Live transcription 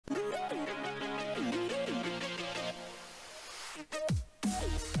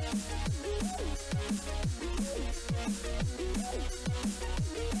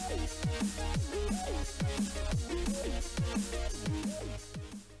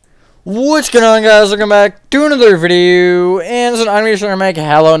What's going on, guys? Welcome back to another video, and so I'm going to make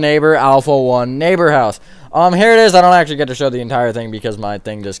Hello Neighbor Alpha 1 Neighbor House. Here it is. I don't actually get to show the entire thing because my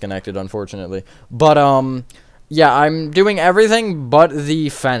thing disconnected, unfortunately. But, yeah, I'm doing everything but the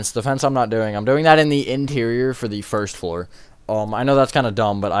fence. The fence I'm not doing. I'm doing that in the interior for the first floor. I know that's kind of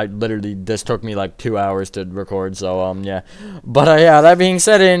dumb, but this took me like 2 hours to record, so, yeah. But, yeah, that being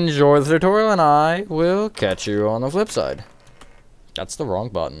said, enjoy the tutorial, and I will catch you on the flip side. That's the wrong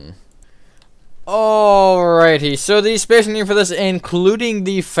button. Alrighty, so the spacing for this, including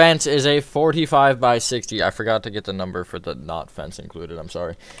the fence, is a 45 by 60. I forgot to get the number for the not fence included, I'm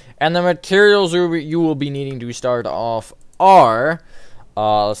sorry. And the materials you will be needing to start off are,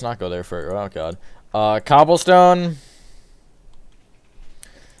 let's not go there for, oh god, cobblestone.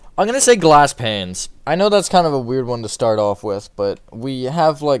 I'm gonna say glass panes. I know that's kind of a weird one to start off with, but we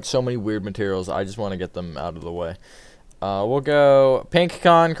have, like, so many weird materials, I just want to get them out of the way. We'll go pink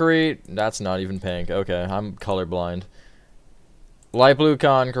concrete. That's not even pink. Okay, I'm colorblind. Light blue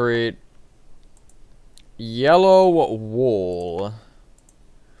concrete. Yellow wool.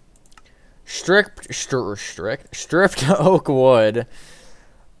 Stripped oak wood.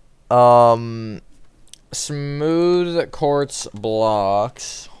 Smooth quartz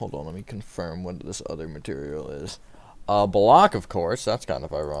blocks. Hold on, let me confirm what this other material is. A block of quartz. That's kind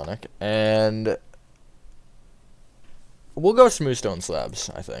of ironic. And we'll go smooth stone slabs,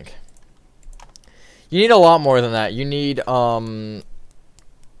 I think. You need a lot more than that. You need, oak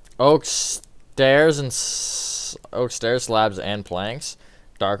stairs, slabs, and planks.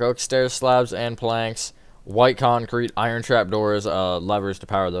 Dark oak stairs, slabs, and planks. White concrete, iron trapdoors, levers to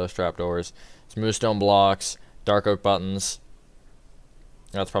power those trapdoors. Smooth stone blocks, dark oak buttons.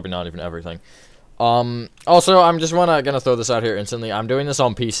 That's probably not even everything. Also, I'm just gonna throw this out here instantly. I'm doing this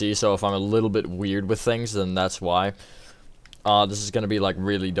on PC, so if I'm a little bit weird with things, then that's why. This is going to be, like,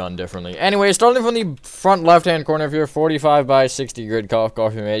 really done differently. Anyway, starting from the front left-hand corner of your 45 by 60 grid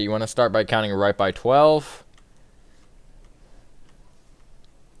coffee mate, you want to start by counting right by 12.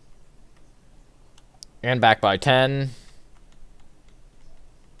 And back by 10.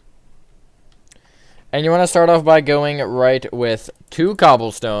 And you want to start off by going right with 2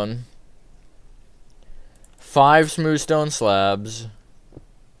 cobblestone, 5 smooth stone slabs,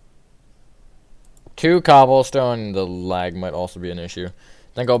 2 cobblestone. The lag might also be an issue.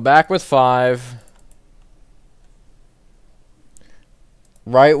 Then go back with 5.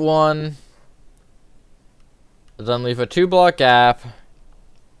 Right 1. Then leave a 2-block gap.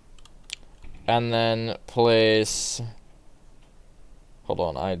 And then place... Hold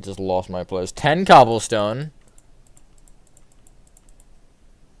on, I just lost my place. 10 cobblestone.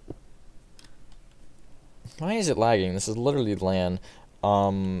 Why is it lagging? This is literally LAN.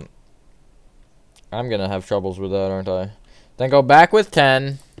 I'm gonna have troubles with that, aren't I? Then go back with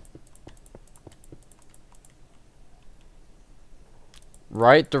 10.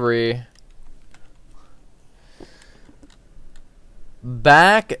 Right 3.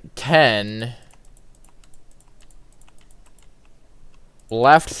 Back 10.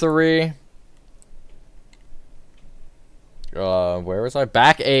 Left 3. Where was I?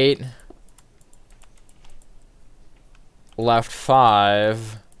 Back 8. Left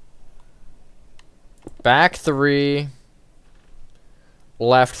 5. Back 3.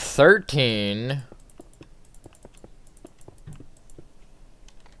 Left 13.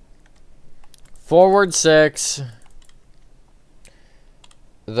 Forward 6.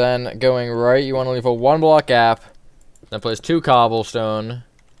 Then going right, you want to leave a 1-block gap. Then place 2 cobblestone.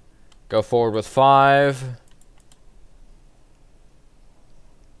 Go forward with 5.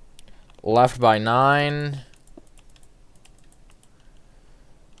 Left by 9.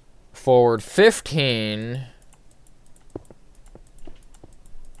 Forward 15.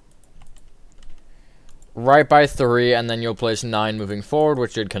 Right by 3, and then you'll place 9 moving forward,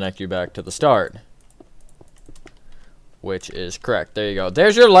 which should connect you back to the start. Which is correct. There you go.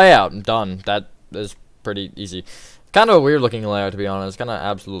 There's your layout. Done. That is pretty easy. Kind of a weird looking layout, to be honest. Kind of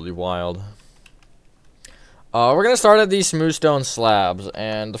absolutely wild. We're going to start at these smooth stone slabs,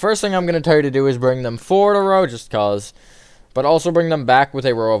 and the first thing I'm going to tell you to do is bring them forward a row, just cause. But also bring them back with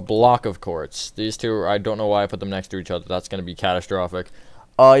a row of block of quartz. These two, I don't know why I put them next to each other. That's going to be catastrophic.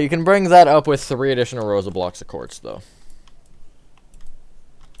 You can bring that up with 3 additional rows of blocks of quartz, though.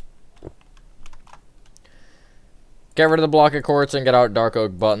 Get rid of the block of quartz and get out dark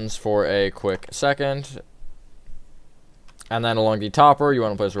oak buttons for a quick second. And then along the top row, you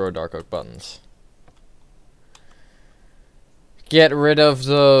want to place a row of dark oak buttons. Get rid of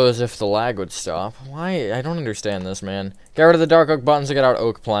those if the lag would stop. Why? I don't understand this, man. Get rid of the dark oak buttons to get out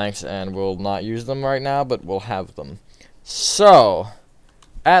oak planks, and we'll not use them right now, but we'll have them. So,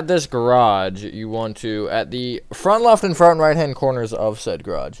 at this garage, you want to, at the front left and front right hand corners of said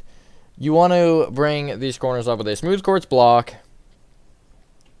garage, you want to bring these corners up with a smooth quartz block,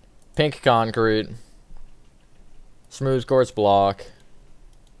 pink concrete, smooth quartz block,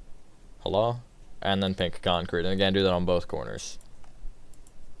 hello, and then pink concrete. And again, do that on both corners.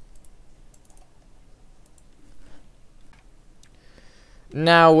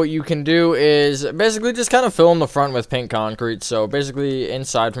 Now, what you can do is basically just kind of fill in the front with pink concrete. So, basically,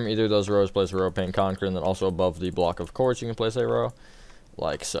 inside from either of those rows, place a row of pink concrete, and then also above the block of quartz, you can place a row,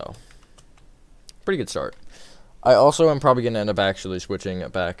 like so. Pretty good start. I also am probably going to end up actually switching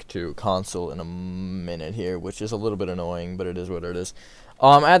back to console in a minute here, which is a little bit annoying, but it is what it is.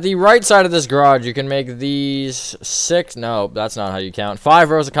 At the right side of this garage, you can make these 6, no, that's not how you count, 5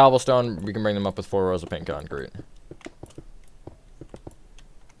 rows of cobblestone. We can bring them up with 4 rows of pink concrete.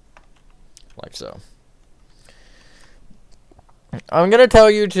 Like so. I'm going to tell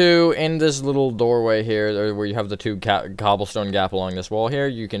you to, in this little doorway here, where you have the 2 cobblestone gap along this wall here,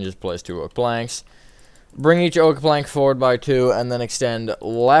 you can just place 2 oak planks. Bring each oak plank forward by 2, and then extend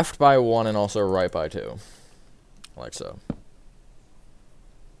left by 1 and also right by 2. Like so.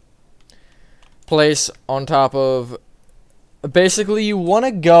 Place on top of... Basically, you want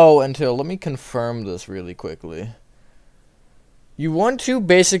to go until... Let me confirm this really quickly. You want to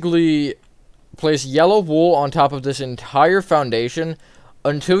basically... place yellow wool on top of this entire foundation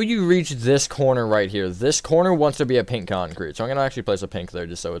until you reach this corner right here. This corner wants to be a pink concrete. So I'm going to actually place a pink there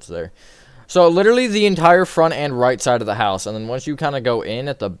just so it's there. So literally the entire front and right side of the house. And then once you kind of go in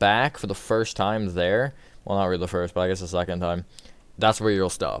at the back for the first time there. Well, not really the first, but I guess the second time. That's where you'll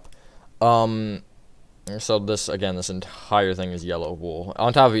stop. So this, again, this entire thing is yellow wool.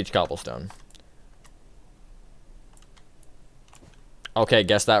 On top of each cobblestone. Okay,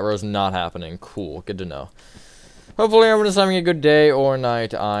 guess that row's not happening. Cool, good to know. Hopefully everyone is having a good day or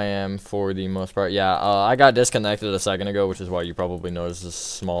night. I am for the most part. Yeah, I got disconnected a second ago, which is why you probably noticed this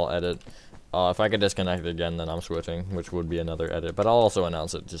small edit. If I get disconnected again, then I'm switching, which would be another edit. But I'll also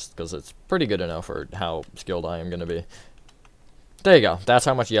announce it just because it's pretty good to know for how skilled I am going to be. There you go. That's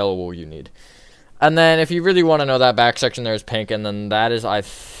how much yellow wool you need. And then if you really want to know, that back section there is pink, and then that is, I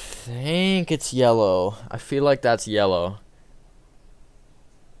think it's yellow. I feel like that's yellow.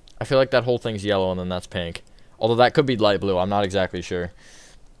 I feel like that whole thing's yellow, and then that's pink. Although that could be light blue. I'm not exactly sure.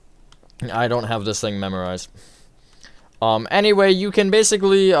 I don't have this thing memorized. Anyway, you can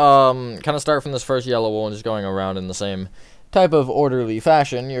basically kind of start from this first yellow wool and just going around in the same type of orderly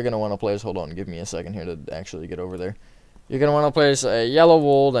fashion. You're going to want to place... Hold on, give me a second here to actually get over there. You're going to want to place a yellow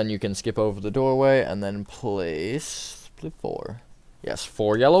wool, then you can skip over the doorway, and then place 4. Yes,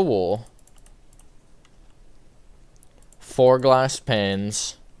 4 yellow wool. 4 glass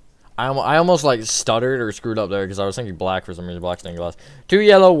panes. I almost like stuttered or screwed up there because I was thinking black for some reason, black stained glass. 2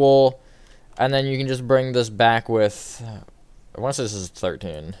 yellow wool, and then you can just bring this back with, I want to say this is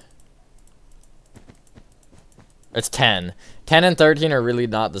 13. It's 10. 10 and 13 are really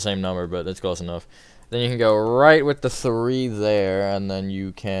not the same number, but it's close enough. Then you can go right with the 3 there, and then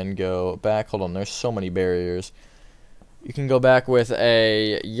you can go back. Hold on, there's so many barriers. You can go back with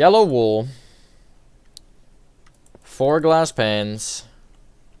a yellow wool, 4 glass panes,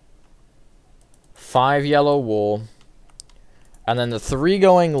 5 yellow wool, and then the 3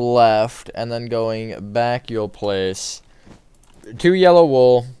 going left, and then going back you'll place 2 yellow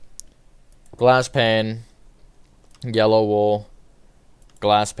wool, glass pane, yellow wool,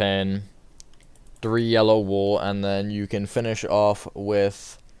 glass pane, 3 yellow wool, and then you can finish off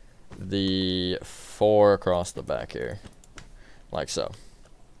with the 4 across the back here, like so.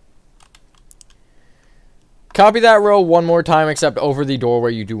 Copy that row one more time, except over the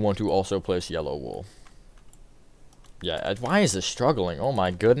doorway you do want to also place yellow wool. Yeah, why is this struggling? Oh my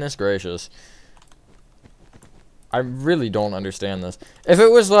goodness gracious. I really don't understand this. If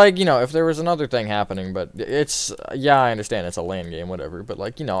it was like, you know, if there was another thing happening, but it's, yeah, I understand it's a lane game, whatever, but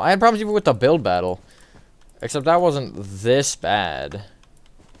like, you know, I had problems even with the build battle. Except that wasn't this bad.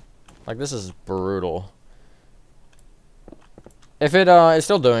 Like, this is brutal. If it is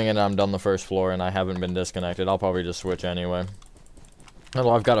still doing it and I'm done the first floor and I haven't been disconnected, I'll probably just switch anyway. Although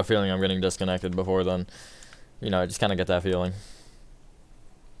I've got a feeling I'm getting disconnected before then. You know, I just kind of get that feeling.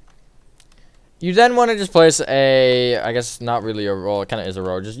 You then want to just place a, I guess not really a row, it kind of is a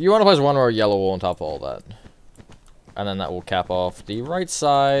row. Just, you want to place 1 row of yellow wool on top of all that. And then that will cap off the right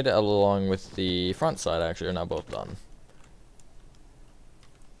side along with the front side, actually. Are now both done.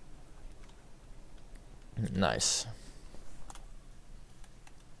 Nice.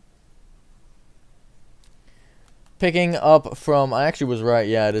 Picking up from, I actually was right,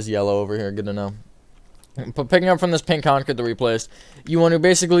 yeah, it is yellow over here, good to know. But picking up from this pink concrete that we placed, you want to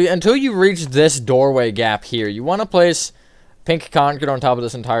basically, until you reach this doorway gap here, you want to place pink concrete on top of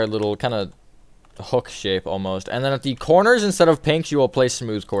this entire little kind of hook shape almost. And then at the corners, instead of pinks, you will place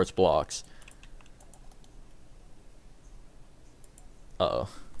smooth quartz blocks. Uh-oh.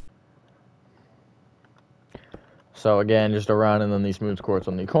 So again, just around and then these smooth quartz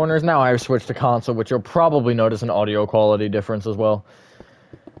on the corners. Now I've switched to console, which you'll probably notice an audio quality difference as well.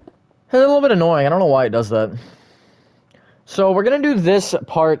 It's a little bit annoying. I don't know why it does that. So we're going to do this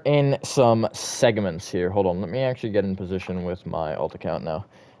part in some segments here. Hold on. Let me actually get in position with my alt account now.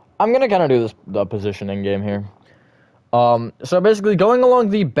 I'm going to kind of do the positioning game here. So basically, going along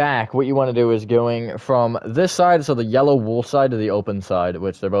the back, what you want to do is going from this side, so the yellow wool side, to the open side,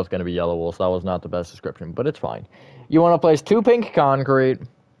 which they're both going to be yellow wool, so that was not the best description, but it's fine. You want to place 2 pink concrete,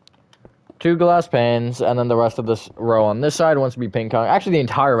 2 glass panes, and then the rest of this row on this side wants to be pink concrete. Actually, the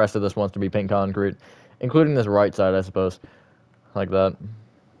entire rest of this wants to be pink concrete, including this right side, I suppose. Like that.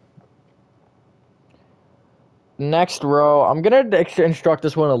 Next row, I'm going to instruct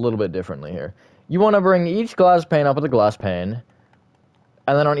this one a little bit differently here. You want to bring each glass pane up with a glass pane,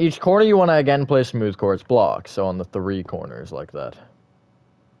 and then on each corner you want to again place smooth quartz blocks, so on the 3 corners, like that.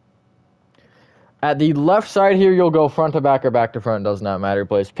 At the left side here, you'll go front to back or back to front, does not matter.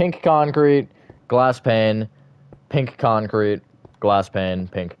 Place pink concrete, glass pane, pink concrete, glass pane,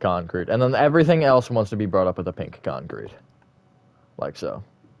 pink concrete, and then everything else wants to be brought up with a pink concrete. Like so.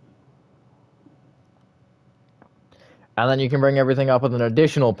 And then you can bring everything up with an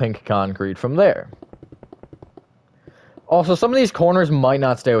additional pink concrete from there. Also, some of these corners might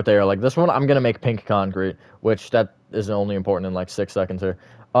not stay what they are. Like this one, I'm going to make pink concrete, which that is only important in like 6 seconds here.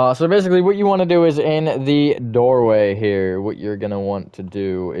 So basically what you want to do is in the doorway here, what you're going to want to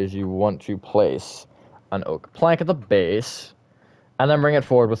do is you want to place an oak plank at the base, and then bring it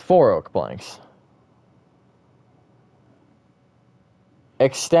forward with 4 oak planks.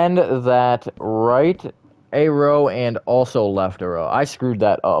 Extend that right a row and also left a row. I screwed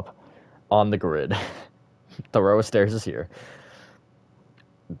that up on the grid. The row of stairs is here.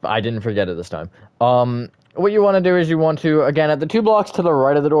 I didn't forget it this time. What you want to do is you want to, again, at the 2 blocks to the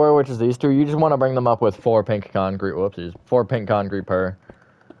right of the door, which is these 2, you just want to bring them up with 4 pink concrete. Whoopsies. 4 pink concrete per.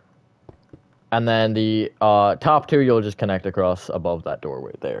 And then the top 2 you'll just connect across above that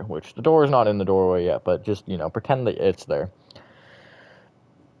doorway there, which the door is not in the doorway yet, but just, you know, pretend that it's there.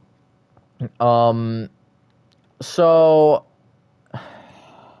 So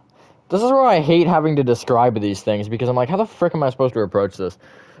this is where I hate having to describe these things, because I'm like, how the frick am I supposed to approach this?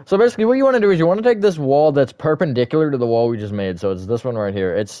 So basically what you want to do is you want to take this wall that's perpendicular to the wall we just made, so it's this one right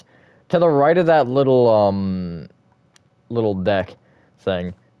here. It's to the right of that little, little deck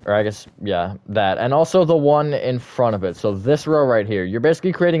thing, or I guess, yeah, that, and also the one in front of it, so this row right here. You're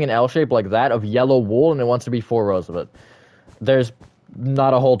basically creating an L shape like that of yellow wool, and it wants to be 4 rows of it. There's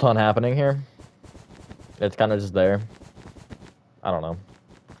not a whole ton happening here. It's kind of just there. I don't know.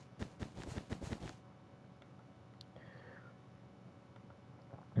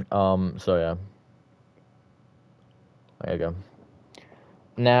 So yeah. There you go.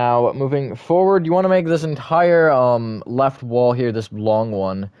 Now, moving forward, you want to make this entire, left wall here, this long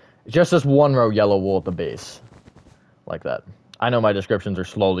one, just this 1 row yellow wool at the base. Like that. I know my descriptions are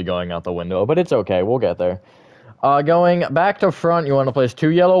slowly going out the window, but it's okay, we'll get there. Going back to front, you want to place 2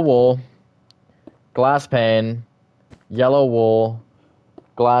 yellow wool, glass pane, yellow wool,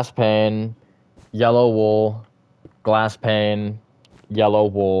 glass pane, yellow wool, glass pane, yellow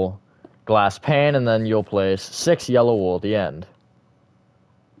wool, glass pane, and then you'll place 6 yellow wool at the end.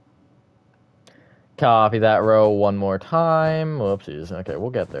 Copy that row 1 more time. Whoopsies. Okay,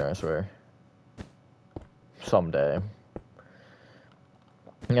 we'll get there, I swear. Someday.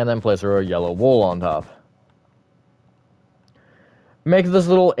 And then place a row of yellow wool on top. Make this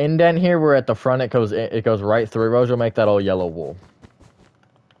little indent here where at the front it goes right 3 rows. You'll make that all yellow wool.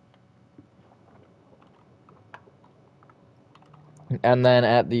 And then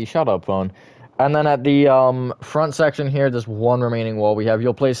at the shut up phone. And then at the front section here, this 1 remaining wall we have,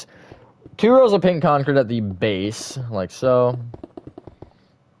 you'll place 2 rows of pink concrete at the base, like so.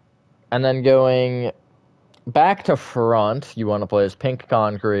 And then going back to front, you want to place pink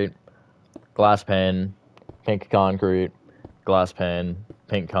concrete, glass pane, pink concrete, glass pane,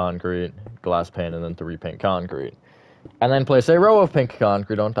 pink concrete, glass pane, and then 3 pink concrete. And then place a row of pink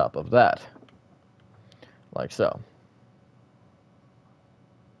concrete on top of that. Like so.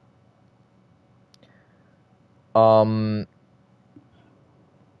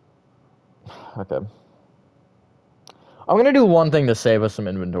 Okay. I'm gonna do one thing to save us some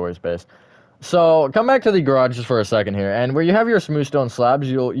inventory space. So come back to the garage just for a second here, and where you have your smooth stone slabs,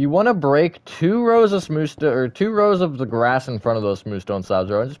 you want to break 2 rows of or 2 rows of the grass in front of those smooth stone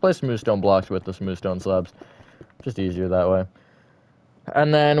slabs, or just place smooth stone blocks with the smooth stone slabs, just easier that way.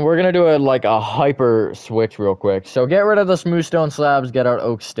 And then we're gonna do like a hyper switch real quick. So get rid of the smooth stone slabs, get out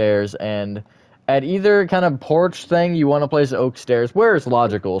oak stairs, and at either kind of porch thing you want to place oak stairs where it's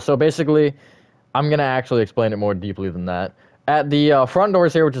logical. So basically, I'm gonna actually explain it more deeply than that. At the front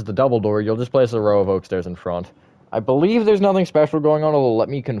doors here, which is the double door, you'll just place a row of oak stairs in front. I believe there's nothing special going on, although let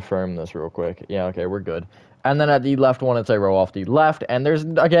me confirm this real quick. Yeah, okay, we're good. And then at the left one, it's a row off the left, and there's,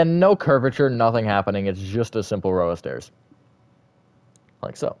 again, no curvature, nothing happening. It's just a simple row of stairs.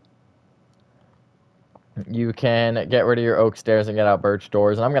 Like so. You can get rid of your oak stairs and get out birch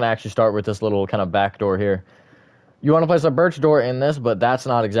doors, and I'm going to actually start with this little kind of back door here. You want to place a birch door in this, but that's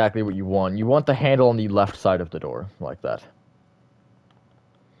not exactly what you want. You want the handle on the left side of the door, like that.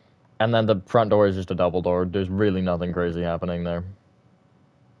 And then the front door is just a double door. There's really nothing crazy happening there.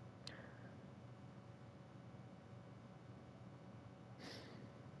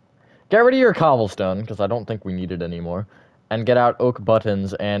 Get rid of your cobblestone, because I don't think we need it anymore. And get out oak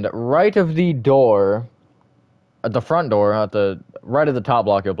buttons, and right of the door, at the front door, at the right of the top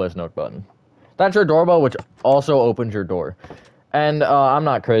block, you'll place an oak button. That's your doorbell, which also opens your door. And I'm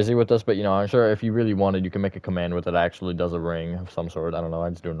not crazy with this, but, you know, I'm sure if you really wanted, you can make a command with it that actually does a ring of some sort. I don't know, I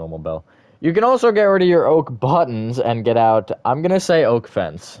just do a normal bell. You can also get rid of your oak buttons and get out, I'm going to say oak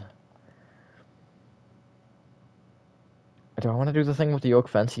fence. Do I want to do the thing with the oak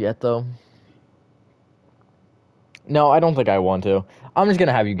fence yet, though? No, I don't think I want to. I'm just going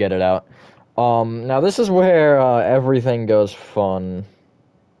to have you get it out. Now this is where everything goes fun.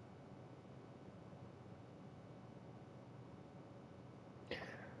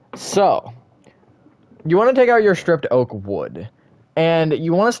 So, you want to take out your stripped oak wood, and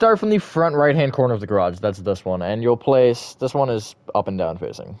you want to start from the front right-hand corner of the garage. That's this one, and you'll place, this one is up and down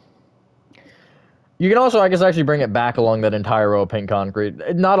facing. You can also, I guess, actually bring it back along that entire row of pink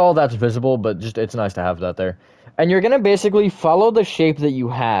concrete. Not all that's visible, but just it's nice to have that there. And you're going to basically follow the shape that you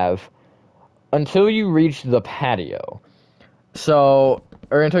have until you reach the patio. So,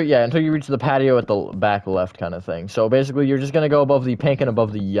 or until you reach the patio at the back left kind of thing. So basically, you're just going to go above the pink and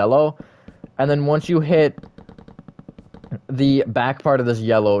above the yellow. And then once you hit the back part of this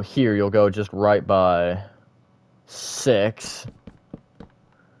yellow here, you'll go just right by 6.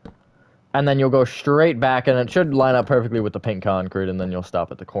 And then you'll go straight back, and it should line up perfectly with the pink concrete, and then you'll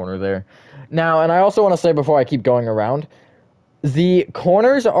stop at the corner there. Now, and I also want to say before I keep going around, the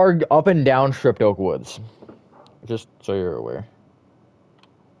corners are up and down stripped oak woods. Just so you're aware.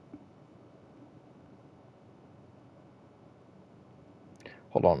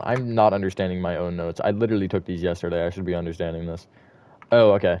 Hold on, I'm not understanding my own notes. I literally took these yesterday. I should be understanding this.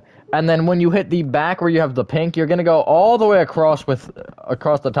 Oh, okay. And then when you hit the back where you have the pink, you're going to go all the way across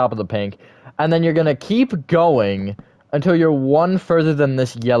the top of the pink. And then you're going to keep going until you're one further than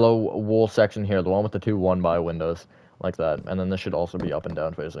this yellow wool section here, the one with the 2 1-by windows, like that. And then this should also be up and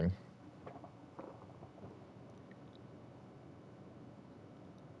down facing.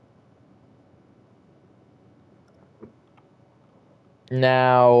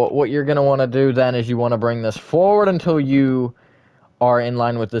 Now, what you're going to want to do then is you want to bring this forward until you are in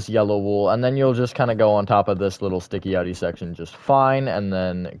line with this yellow wool, and then you'll just kind of go on top of this little sticky outy section just fine, and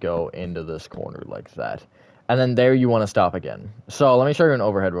then go into this corner like that. And then there you want to stop again. So let me show you an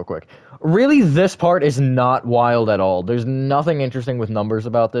overhead real quick. Really, this part is not wild at all. There's nothing interesting with numbers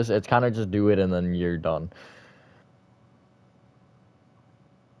about this. It's kind of just do it and then you're done.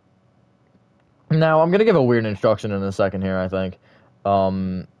 Now, I'm going to give a weird instruction in a second here, I think.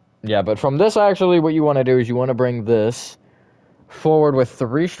 Yeah, but from this, actually, what you want to do is you want to bring this forward with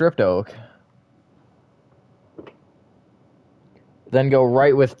 3 stripped oak. Then go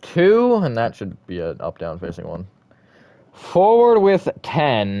right with 2, and that should be an up-down facing one. Forward with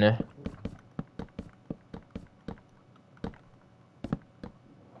 10.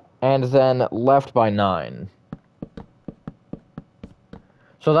 And then left by 9.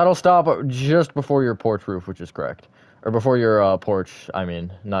 So that'll stop just before your porch roof, which is correct. Or before your porch, I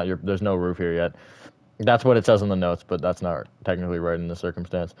mean, not your, there's no roof here yet. That's what it says in the notes, but that's not technically right in this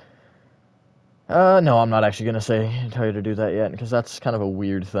circumstance. No, I'm not actually going to tell you to do that yet, because that's kind of a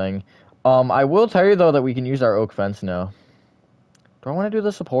weird thing. I will tell you, though, that we can use our oak fence now. Do I want to do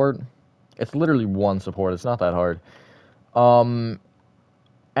the support? It's literally 1 support. It's not that hard.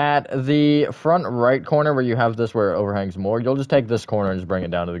 At the front right corner where you have this where it overhangs more, you'll just take this corner and just bring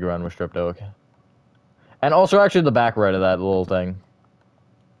it down to the ground with stripped oak. And also, actually, the back right of that little thing.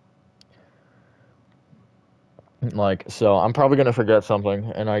 Like, so I'm probably going to forget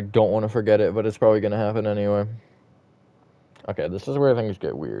something, and I don't want to forget it, but it's probably going to happen anyway. Okay, this is where things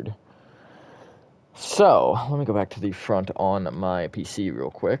get weird. So, let me go back to the front on my PC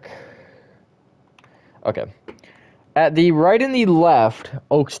real quick. Okay. At the right and the left,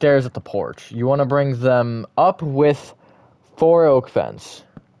 oak stairs at the porch. You want to bring them up with 4 oak fence.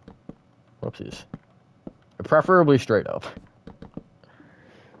 Whoopsies. Preferably straight up.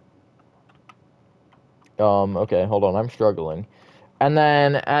 Okay, hold on, I'm struggling. And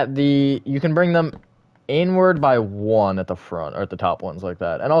then at the, you can bring them inward by 1 at the front, or at the top ones like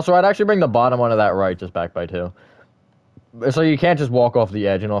that. And also, I'd actually bring the bottom one of that right just back by 2. So you can't just walk off the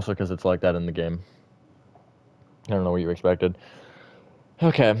edge, and also because it's like that in the game. I don't know what you expected.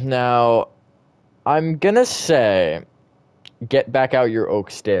 Okay, now, I'm gonna say, get back out your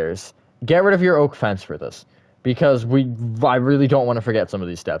oak stairs. Get rid of your oak fence for this. Because I really don't want to forget some of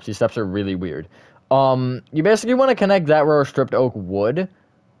these steps. These steps are really weird. You basically want to connect that row of stripped oak wood,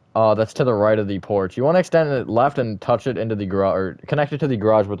 that's to the right of the porch. You want to extend it left and touch it into the garage, or connect it to the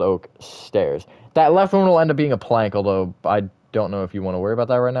garage with oak stairs. That left one will end up being a plank, although I don't know if you want to worry about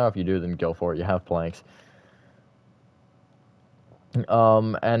that right now. If you do, then go for it. You have planks.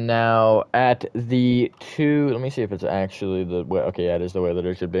 And now at the 2, let me see if it's actually the way, okay, yeah, it is the way that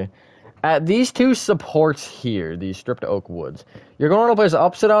it should be. At these 2 supports here, these stripped oak woods, you're going to place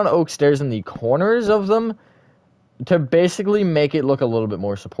upside down oak stairs in the corners of them to basically make it look a little bit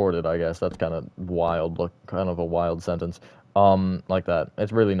more supported, I guess. That's kind of wild, kind of a wild sentence. Like that.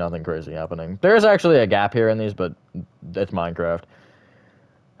 It's really nothing crazy happening. There's actually a gap here in these, but it's Minecraft.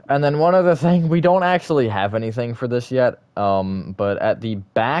 And then one other thing, we don't actually have anything for this yet, but at the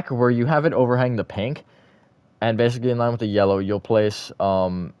back where you have it overhang the pink, and basically in line with the yellow, you'll place,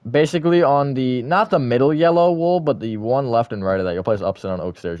 basically on the, not the middle yellow wool, but the one left and right of that, you'll place upside down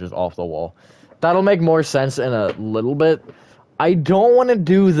oak stairs just off the wall. That'll make more sense in a little bit. I don't want to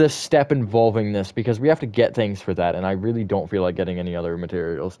do this step involving this, because we have to get things for that, and I really don't feel like getting any other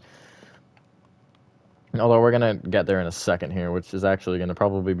materials. Although we're going to get there in a second here, which is actually going to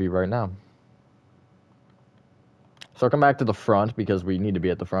probably be right now. So come back to the front, because we need to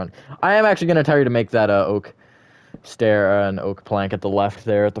be at the front. I am actually going to tell you to make that oak stair and oak plank at the left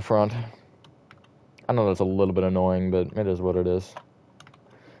there at the front. I know that's a little bit annoying, but it is what it is.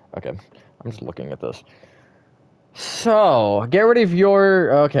 Okay, I'm just looking at this. So, get rid of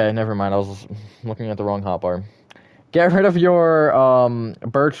your... Okay, never mind, I was looking at the wrong hotbar. Get rid of your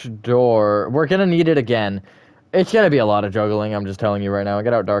birch door. We're going to need it again. It's going to be a lot of juggling, I'm just telling you right now.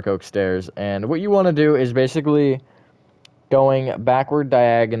 Get out dark oak stairs. And what you want to do is basically going backward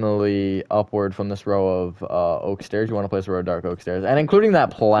diagonally upward from this row of oak stairs. You want to place a row of dark oak stairs. And including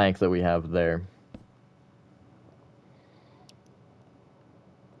that plank that we have there.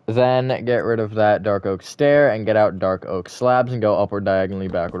 Then get rid of that dark oak stair and get out dark oak slabs and go upward diagonally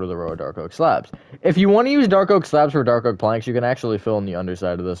backward with a row of dark oak slabs. If you want to use dark oak slabs for dark oak planks, you can actually fill in the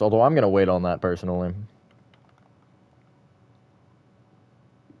underside of this, although I'm going to wait on that personally.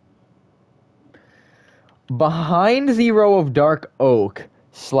 Behind the row of dark oak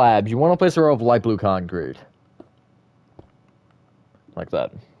slabs, you want to place a row of light blue concrete. Like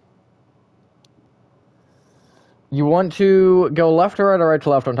that. You want to go left to right or right to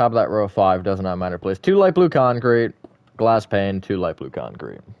left on top of that row of 5. Does not matter. Place 2 light blue concrete, glass pane, 2 light blue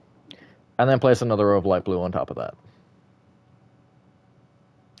concrete. And then place another row of light blue on top of that.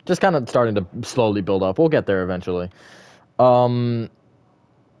 Just kind of starting to slowly build up. We'll get there eventually. What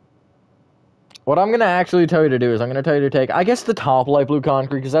I'm going to actually tell you to do is I'm going to tell you to take, I guess, the top light blue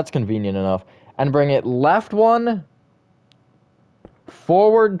concrete, because that's convenient enough, and bring it left 1,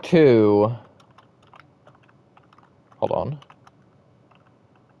 forward 2... Hold on.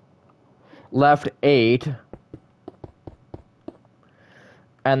 Left 8.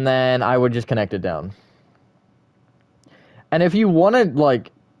 And then I would just connect it down. And if you want to,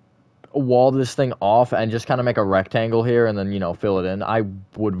 like, wall this thing off and just kind of make a rectangle here and then, you know, fill it in, I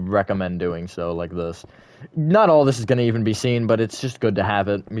would recommend doing so like this. Not all this is going to even be seen, but it's just good to have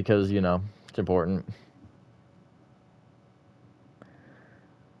it because, you know, it's important.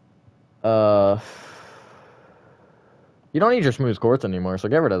 You don't need your smooth quartz anymore, so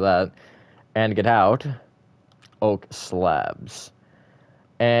get rid of that. And get out oak slabs.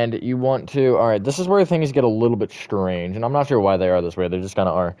 And you want to... Alright, this is where things get a little bit strange. And I'm not sure why they are this way. They just kind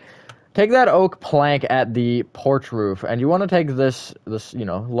of are. Take that oak plank at the porch roof. And you want to take this, you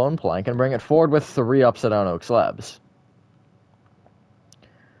know, lone plank and bring it forward with 3 upside-down oak slabs.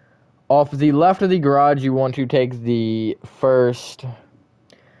 Off the left of the garage, you want to take the first...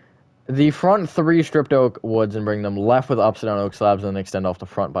 The front 3 stripped oak woods and bring them left with upside down oak slabs and then extend off the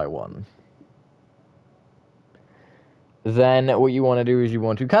front by 1. Then what you want to do is you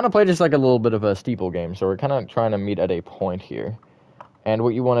want to kind of play just like a little bit of a steeple game. So we're kind of trying to meet at a point here. And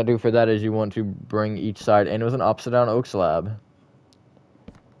what you want to do for that is you want to bring each side in with an upside down oak slab.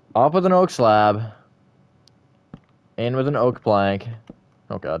 Up with an oak slab. In with an oak plank.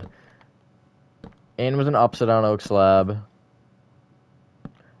 Oh god. In with an upside down oak slab.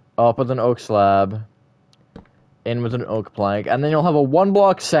 Up with an oak slab. In with an oak plank. And then you'll have a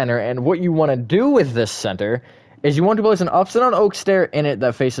 1-block center. And what you want to do with this center is you want to place an upside down oak stair in it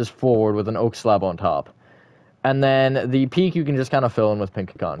that faces forward with an oak slab on top. And then the peak you can just kind of fill in with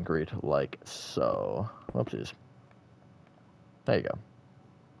pink concrete, like so. Whoopsies. There you go.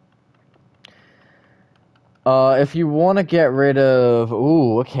 If you want to get rid of...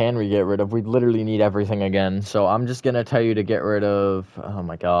 Ooh, what can we get rid of? We literally need everything again. So I'm just going to tell you to get rid of... Oh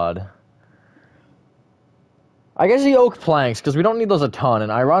my god. I guess the oak planks, because we don't need those a ton.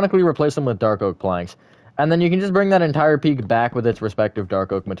 And ironically replace them with dark oak planks. And then you can just bring that entire peak back with its respective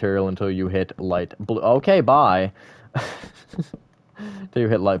dark oak material until you hit light blue. Okay, bye. Until you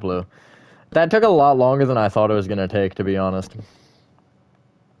hit light blue. That took a lot longer than I thought it was going to take, to be honest.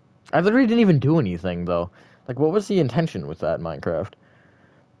 I literally didn't even do anything, though. Like, what was the intention with that, Minecraft?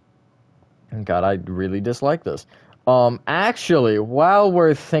 God, I really dislike this. Actually, while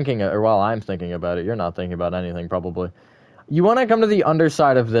I'm thinking about it, you're not thinking about anything, probably. You want to come to the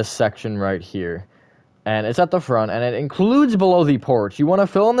underside of this section right here. And it's at the front, and it includes below the porch. You want to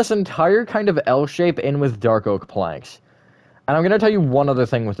fill in this entire kind of L shape in with dark oak planks. And I'm going to tell you one other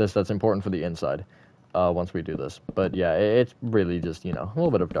thing with this that's important for the inside, once we do this. But yeah, it's really just, you know, a little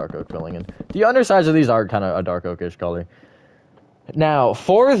bit of dark oak filling in. The undersides of these are kind of a dark oakish color. Now,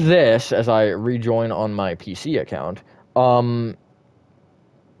 for this, as I rejoin on my PC account,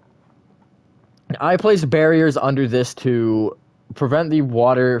 I placed barriers under this to prevent the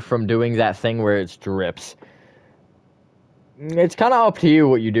water from doing that thing where it drips. It's kind of up to you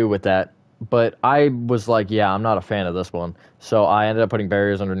what you do with that, but I was like, yeah, I'm not a fan of this one, so I ended up putting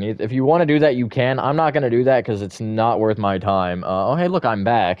barriers underneath. If you want to do that, you can. I'm not going to do that because it's not worth my time. Oh, hey, look, I'm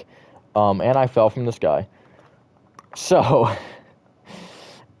back, and I fell from the sky. So,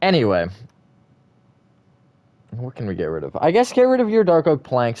 anyway, what can we get rid of? I guess get rid of your dark oak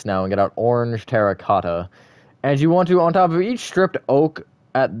planks now and get out orange terracotta. And you want to, on top of each stripped oak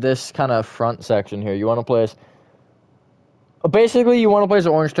at this kind of front section here, you want to place... Basically, you want to place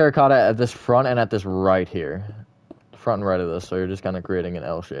orange terracotta at this front and at this right here. Front and right of this, so you're just kind of creating an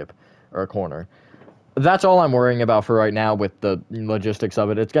L shape, or a corner. That's all I'm worrying about for right now with the logistics of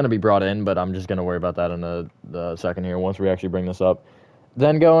it. It's going to be brought in, but I'm just going to worry about that in a second here, once we actually bring this up.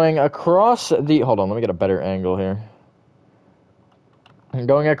 Then going across the... Hold on, let me get a better angle here.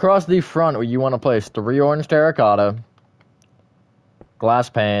 Going across the front, you want to place 3 orange terracotta, glass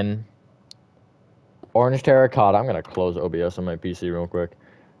pane, orange terracotta. I'm going to close OBS on my PC real quick.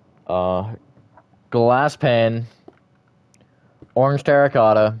 Glass pane, orange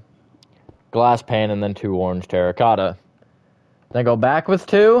terracotta, glass pane, and then 2 orange terracotta. Then go back with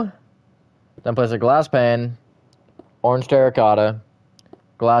 2, then place a glass pane, orange terracotta,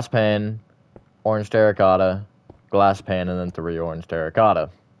 glass pane, orange terracotta, glass pane, and then 3 orange terracotta.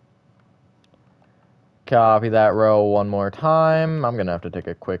 Copy that row one more time. I'm gonna have to take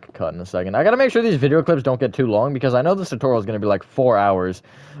a quick cut in a second. I gotta make sure these video clips don't get too long, because I know this tutorial is gonna be like 4 hours.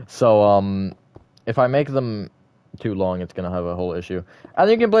 So, if I make them too long, it's gonna have a whole issue. And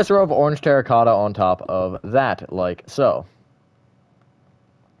then you can place a row of orange terracotta on top of that, like so.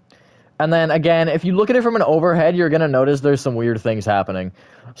 And then, again, if you look at it from an overhead, you're going to notice there's some weird things happening.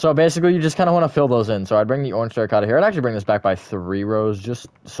 So, basically, you just kind of want to fill those in. So, I'd bring the orange terracotta here. I'd actually bring this back by 3 rows, just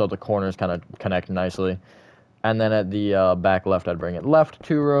so the corners kind of connect nicely. And then at the back left, I'd bring it left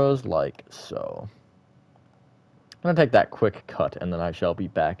 2 rows, like so. I'm going to take that quick cut, and then I shall be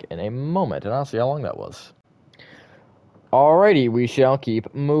back in a moment. And I'll see how long that was. Alrighty, we shall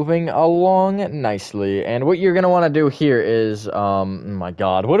keep moving along nicely. And what you're going to want to do here is, oh my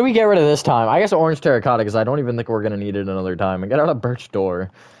god, what do we get rid of this time? I guess orange terracotta, because I don't even think we're going to need it another time. And get out a birch door.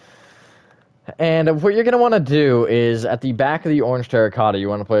 And what you're going to want to do is, at the back of the orange terracotta, you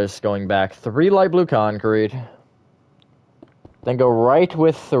want to place, going back, 3 light blue concrete. Then go right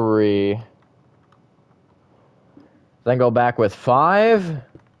with 3. Then go back with 5.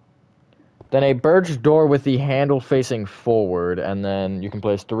 Then a birch door with the handle facing forward, and then you can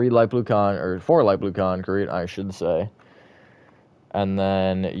place 4 light blue concrete, I should say. And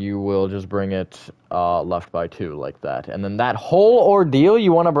then you will just bring it left by 2, like that. And then that whole ordeal,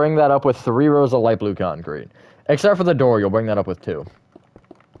 you want to bring that up with 3 rows of light blue concrete. Except for the door, you'll bring that up with 2.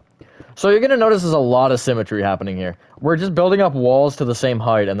 So you're going to notice there's a lot of symmetry happening here. We're just building up walls to the same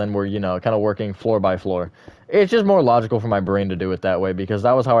height, and then we're, you know, kind of working floor by floor. It's just more logical for my brain to do it that way, because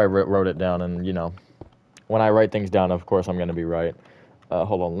that was how I wrote it down, and, you know, when I write things down, of course I'm going to be right.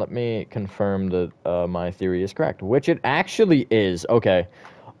 Hold on, let me confirm that my theory is correct, which it actually is. Okay.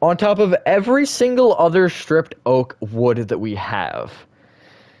 On top of every single other stripped oak wood that we have,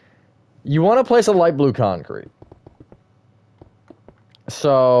 you want to place a light blue concrete.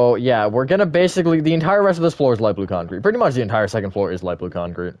 So, yeah, we're gonna basically, the entire rest of this floor is light blue concrete. Pretty much the entire second floor is light blue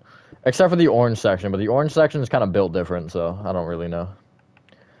concrete. Except for the orange section, but the orange section is kind of built different, so I don't really know.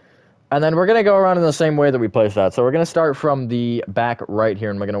 And then we're gonna go around in the same way that we place that. So we're gonna start from the back right here,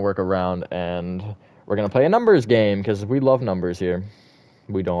 and we're gonna work around, and we're gonna play a numbers game, because we love numbers here.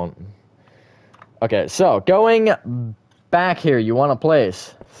 We don't. Okay, so, going back here, you want to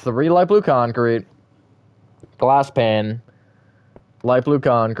place 3 light blue concrete, glass pane, light blue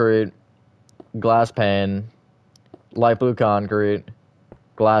concrete, glass pane, light blue concrete,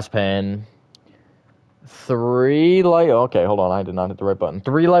 glass pane, 3 light... Okay, hold on, I did not hit the right button.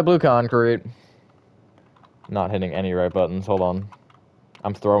 3 light blue concrete. Not hitting any right buttons, hold on.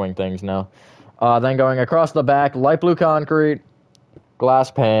 I'm throwing things now. Then going across the back, light blue concrete, glass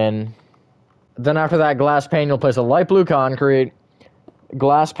pane. Then after that glass pane, you'll place a light blue concrete,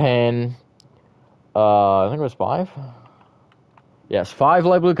 glass pane, I think it was 5? Yes, 5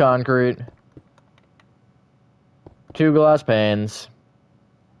 light blue concrete, 2 glass panes,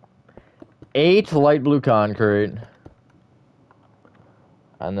 8 light blue concrete,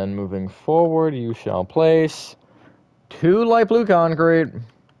 and then moving forward, you shall place 2 light blue concrete,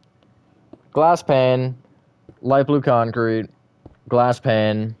 glass pane, light blue concrete, glass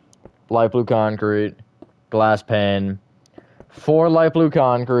pane, light blue concrete, glass pane, 4 light blue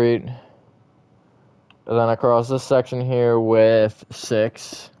concrete, and then across this section here with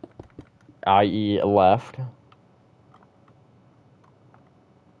 6, i.e. left.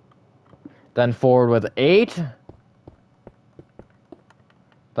 Then forward with 8.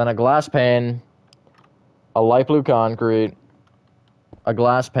 Then a glass pane, a light blue concrete, a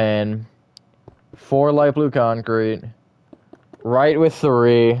glass pane, 4 light blue concrete, right with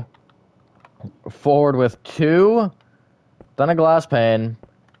 3, forward with 2, then a glass pane,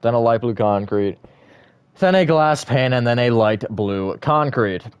 then a light blue concrete, then a glass pane, and then a light blue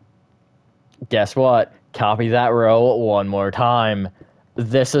concrete. Guess what? Copy that row one more time.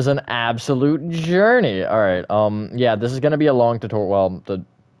 This is an absolute journey. Alright, yeah, this is gonna be a long tutorial. Well, the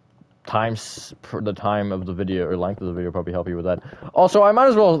time of the video, or length of the video, probably help you with that. Also, I might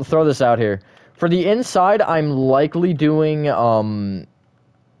as well throw this out here. For the inside, I'm likely doing,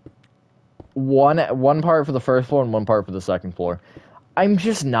 one part for the first floor and one part for the second floor. I'm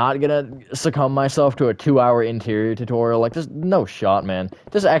just not gonna succumb myself to a 2-hour interior tutorial. Like, there's no shot, man.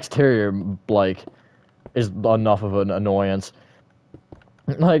 This exterior, like, is enough of an annoyance.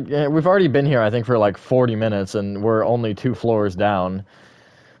 Like, we've already been here, I think, for like 40 minutes, and we're only 2 floors down.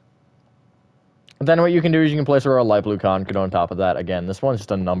 Then what you can do is you can place a row of light blue concrete on top of that. Again, this one's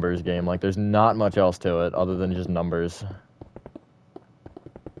just a numbers game. Like, there's not much else to it other than just numbers.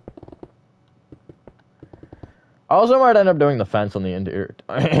 I also might end up doing the fence on the interior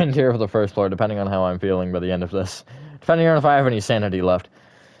for the first floor, depending on how I'm feeling by the end of this. Depending on if I have any sanity left.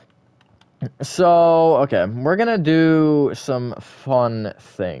 So, okay, we're gonna do some fun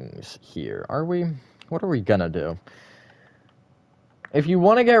things here. Are we? What are we gonna do? If you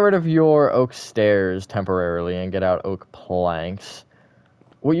want to get rid of your oak stairs temporarily and get out oak planks,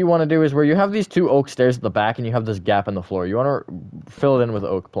 what you want to do is where you have these 2 oak stairs at the back and you have this gap in the floor, you want to fill it in with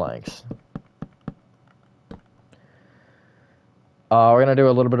oak planks. We're going to do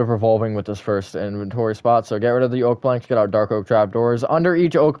a little bit of revolving with this first inventory spot. So get rid of the oak planks, get out dark oak trapdoors. Under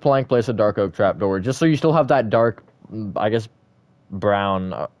each oak plank, place a dark oak trapdoor, just so you still have that dark, I guess,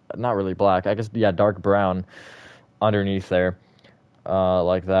 brown, not really black, I guess, yeah, dark brown underneath there,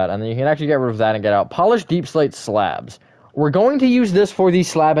 like that. And then you can actually get rid of that and get out polished deep slate slabs. We're going to use this for the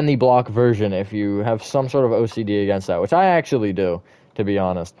slab and the block version if you have some sort of OCD against that, which I actually do, to be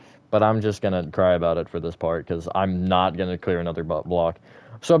honest. But I'm just going to cry about it for this part, because I'm not going to clear another block.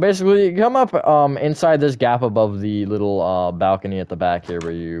 So basically, you come up inside this gap above the little balcony at the back here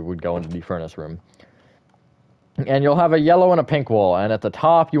where you would go into the furnace room. And you'll have a yellow and a pink wall. And at the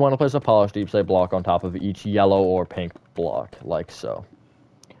top, you want to place a polished deep slate block on top of each yellow or pink block, like so.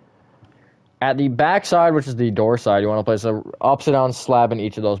 At the back side, which is the door side, you want to place an upside-down slab in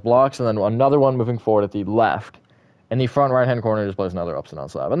each of those blocks, and then another one moving forward at the left. In the front right-hand corner, just place another upside-down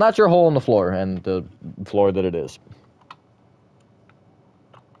slab. And that's your hole in the floor, and the floor that it is.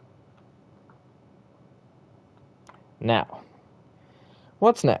 Now,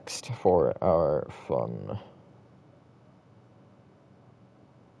 what's next for our fun?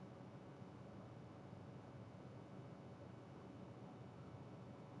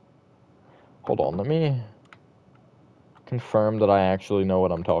 Hold on, let me confirm that I actually know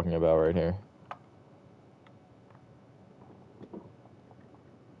what I'm talking about right here.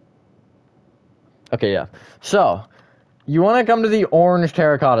 Okay, yeah. So, you want to come to the orange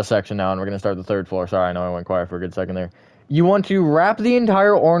terracotta section now, and we're going to start the third floor. Sorry, I know I went quiet for a good second there. You want to wrap the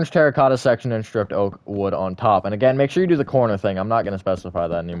entire orange terracotta section in stripped oak wood on top. And again, make sure you do the corner thing. I'm not going to specify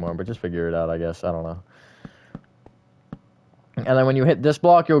that anymore, but just figure it out, I guess. I don't know. And then when you hit this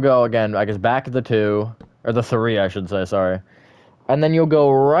block, you'll go, again, I guess, back to the 2. Or the 3, I should say, sorry. And then you'll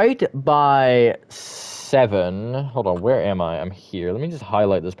go right by 7. Hold on, where am I? I'm here. Let me just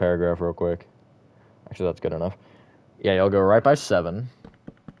highlight this paragraph real quick. Actually, that's good enough. Yeah, you'll go right by 7.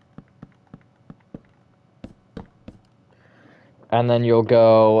 And then you'll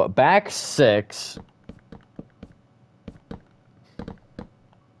go back 6.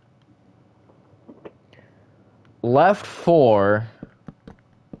 Left 4.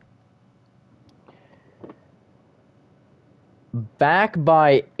 Back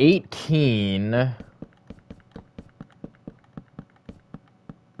by 18.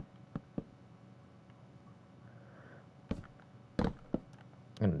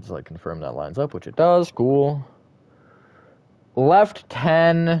 And just like confirm that lines up, which it does. Cool. Left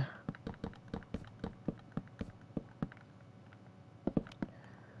 10.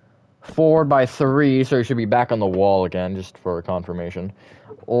 Forward by 3, so you should be back on the wall again, just for confirmation.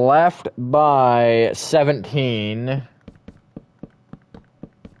 Left by 17.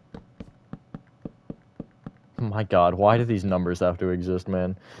 Oh my god, why do these numbers have to exist,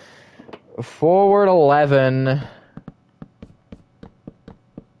 man? Forward 11.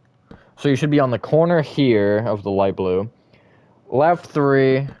 So you should be on the corner here of the light blue. Left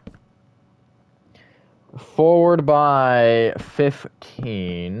 3. Forward by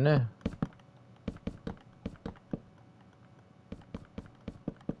 15.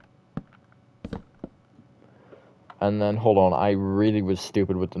 And then, hold on, I really was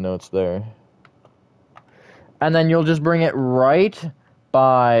stupid with the notes there. And then you'll just bring it right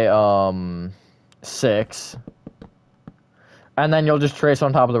by 6. And then you'll just trace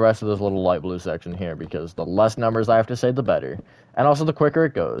on top of the rest of this little light blue section here, because the less numbers I have to say, the better. And also the quicker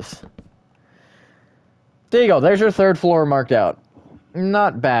it goes. There you go, there's your third floor marked out.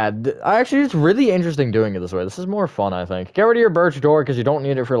 Not bad. Actually, it's really interesting doing it this way. This is more fun, I think. Get rid of your birch door, because you don't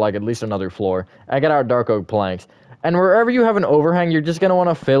need it for, like, at least another floor. And get out dark oak planks. And wherever you have an overhang, you're just going to want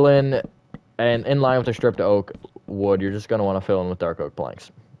to fill in, and in line with the stripped oak wood, you're just going to want to fill in with dark oak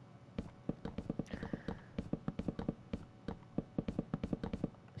planks.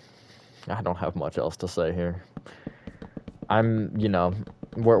 I don't have much else to say here. You know,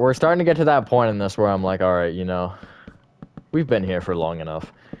 we're starting to get to that point in this where I'm like, alright, you know, we've been here for long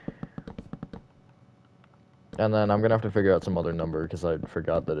enough. And then I'm going to have to figure out some other number, because I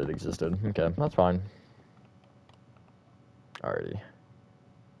forgot that it existed. Okay, that's fine. Alrighty.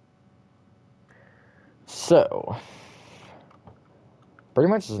 So, pretty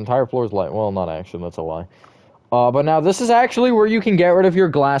much this entire floor is light. Well, not actually, that's a lie. But now this is actually where you can get rid of your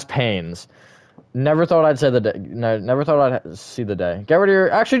glass panes. Never thought I'd say the day. No, never thought I'd see the day. Get rid of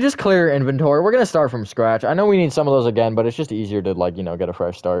your. Actually, just clear your inventory. We're gonna start from scratch. I know we need some of those again, but it's just easier to, like, you know, get a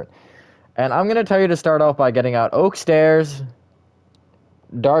fresh start. And I'm gonna tell you to start off by getting out oak stairs,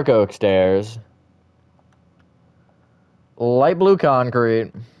 dark oak stairs, light blue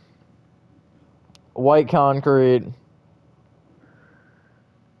concrete, white concrete,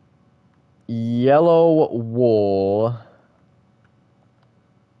 yellow wool,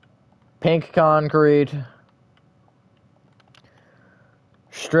 pink concrete,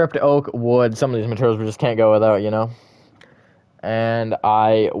 stripped oak wood. Some of these materials we just can't go without, you know. And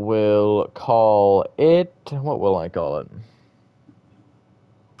I will call it... What will I call it?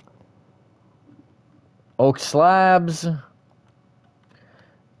 Oak slabs.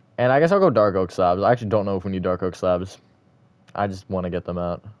 And I guess I'll go dark oak slabs. I actually don't know if we need dark oak slabs. I just want to get them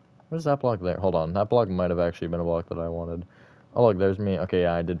out. What is that block there? Hold on. That block might have actually been a block that I wanted. Oh, look, there's me. Okay,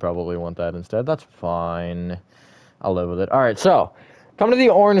 yeah, I did probably want that instead. That's fine. I'll live with it. All right, so come to the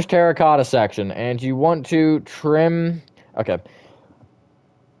orange terracotta section, and you want to trim... Okay.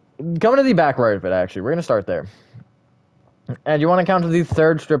 Coming to the back right of it, actually. We're going to start there. And you want to count to the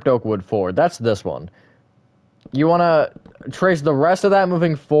third stripped oak wood forward. That's this one. You want to trace the rest of that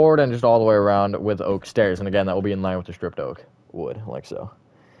moving forward and just all the way around with oak stairs. And again, that will be in line with the stripped oak wood, like so.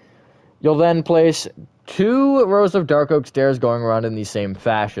 You'll then place 2 rows of dark oak stairs going around in the same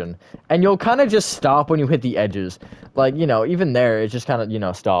fashion. And you'll kind of just stop when you hit the edges. Like, you know, even there, it just kind of, you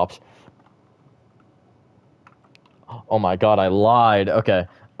know, stops. Oh my god, I lied. Okay.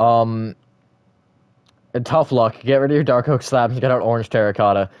 Tough luck. Get rid of your dark oak slabs and get out orange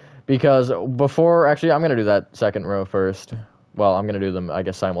terracotta. Because before... Actually, I'm going to do that second row first. Well, I'm going to do them, I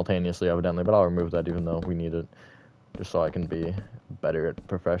guess, simultaneously, evidently. But I'll remove that even though we need it. Just so I can be better at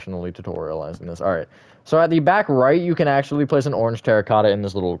professionally tutorializing this. Alright. So at the back right, you can actually place an orange terracotta in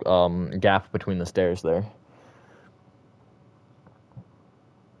this little gap between the stairs there.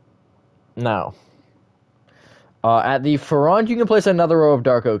 Now... at the front, you can place another row of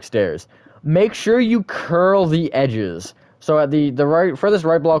dark oak stairs. Make sure you curl the edges. So at the right, furthest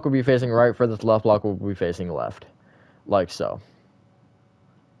right block will be facing right, furthest left block will be facing left. Like so.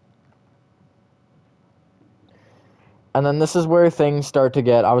 And then this is where things start to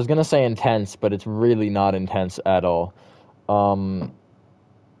get, I was going to say intense, but it's really not intense at all. I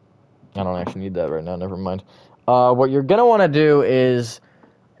don't actually need that right now, never mind. What you're going to want to do is...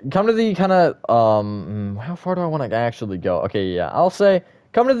 come to the kind of, how far do I want to actually go? Okay, yeah, I'll say,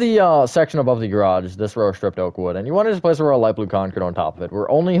 come to the section above the garage, this row of stripped oak wood, and you want to just place a row of light blue concrete on top of it.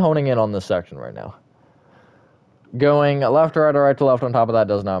 We're only honing in on this section right now. Going left to right or right to left on top of that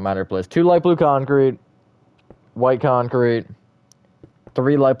does not matter. Place 2 light blue concrete, white concrete,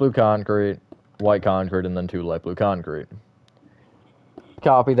 3 light blue concrete, white concrete, and then 2 light blue concrete.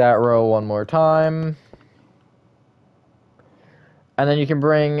 Copy that row one more time. And then you can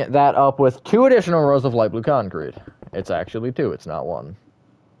bring that up with 2 additional rows of light blue concrete. It's actually 2, it's not 1.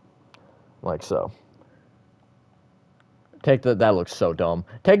 Like so. Take the, that looks so dumb.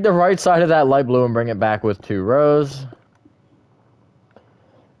 Take the right side of that light blue and bring it back with 2 rows.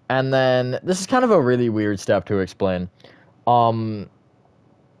 And then, this is kind of a really weird step to explain. Hold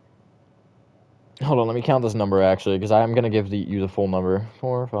on, let me count this number actually, because I'm going to give you the full number.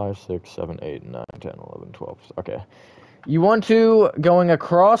 4, 5, 6, 7, 8, 9, 10, 11, 12. Okay. You want to, going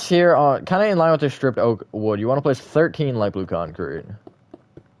across here, kind of in line with the stripped oak wood, you want to place 13 light blue concrete.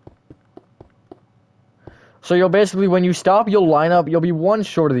 So you'll basically, when you stop, you'll line up, you'll be 1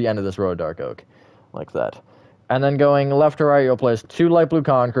 short of the end of this row of dark oak. Like that. And then going left to right, you'll place 2 light blue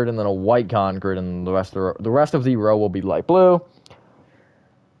concrete and then a white concrete, and the rest of the row will be light blue.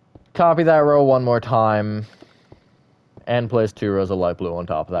 Copy that row one more time. And place 2 rows of light blue on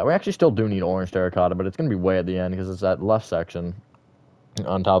top of that. We actually still do need orange terracotta, but it's going to be way at the end because it's that left section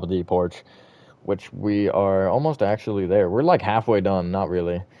on top of the porch, which we are almost actually there. We're like halfway done, not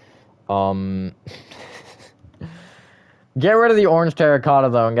really. Get rid of the orange terracotta,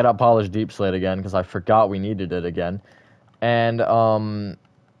 though, and get out polished deep slate again, because I forgot we needed it again. And,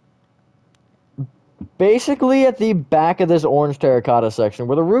 basically at the back of this orange terracotta section,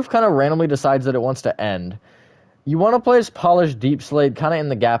 where the roof kind of randomly decides that it wants to end, you want to place polished deep slate kind of in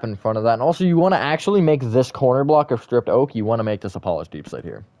the gap in front of that. And also, you want to actually make this corner block of stripped oak, you want to make this a polished deep slate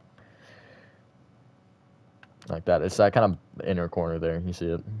here. Like that. It's that kind of inner corner there. You see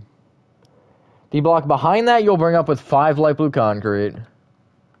it. The block behind that, you'll bring up with 5 light blue concrete.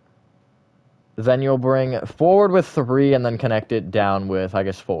 Then you'll bring forward with 3 and then connect it down with, I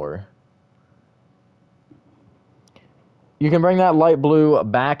guess, 4. You can bring that light blue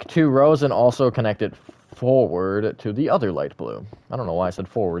back 2 rows and also connect it forward to the other light blue. I don't know why I said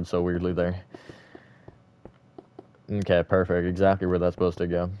forward so weirdly there. Okay, perfect. Exactly where that's supposed to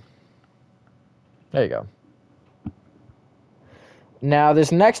go. There you go. Now,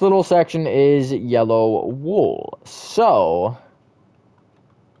 this next little section is yellow wool. So,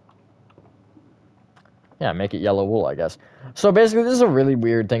 yeah, make it yellow wool, I guess. So, basically, this is a really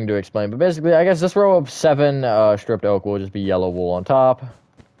weird thing to explain. But basically, I guess this row of 7 stripped oak will just be yellow wool on top.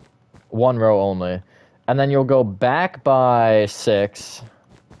 1 row only. And then you'll go back by 6.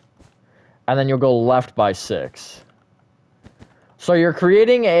 And then you'll go left by 6. So, you're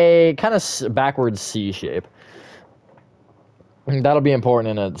creating a kind of backwards C shape. That'll be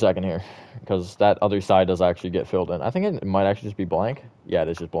important in a second here, because that other side does actually get filled in. I think it might actually just be blank. Yeah, it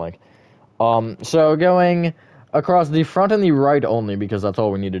is just blank. So going across the front and the right only, because that's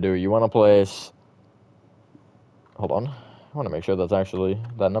all we need to do. You want to place... Hold on. I want to make sure that's actually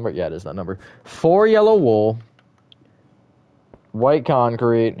that number. Yeah, it is that number. 4 yellow wool, white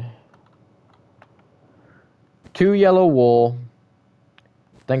concrete, 2 yellow wool,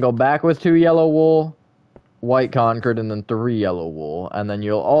 then go back with 2 yellow wool, white concrete, and then 3 yellow wool. And then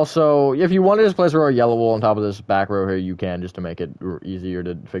you'll also, if you want to just place a row of yellow wool on top of this back row here, you can, just to make it easier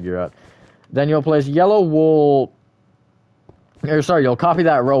to figure out. Then you'll place yellow wool, or sorry, you'll copy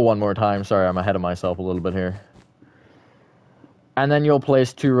that row one more time. Sorry, I'm ahead of myself a little bit here. And then you'll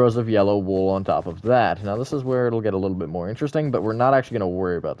place 2 rows of yellow wool on top of that. Now, this is where it'll get a little bit more interesting, but we're not actually going to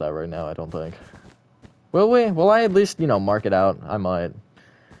worry about that right now, I don't think. Will we? Will I at least, you know, mark it out? I might.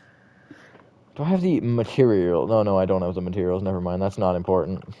 Do I have the material? No, I don't have the materials. Never mind. That's not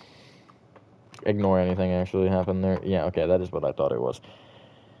important. Ignore anything actually happened there. Yeah, okay, that is what I thought it was.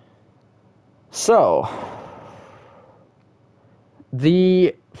 So,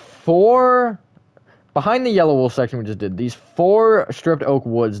 the 4... Behind the yellow wool section we just did, these 4 stripped oak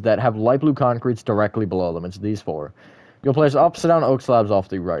woods that have light blue concretes directly below them. It's these 4. You'll place upside-down oak slabs off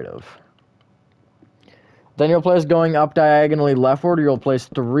the right of. Then you'll place going up diagonally leftward, or you'll place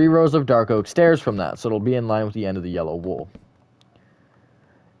 3 rows of dark oak stairs from that, so it'll be in line with the end of the yellow wool.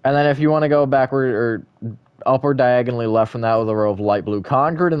 And then if you want to go backward or upward diagonally left from that with a row of light blue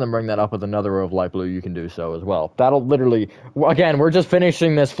concrete, and then bring that up with another row of light blue, you can do so as well. That'll literally... Again, we're just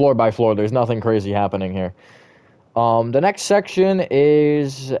finishing this floor by floor. There's nothing crazy happening here. The next section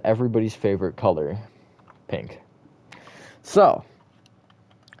is everybody's favorite color. Pink. So,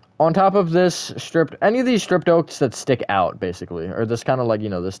 on top of this stripped... Any of these stripped oaks that stick out, basically, or this kind of like, you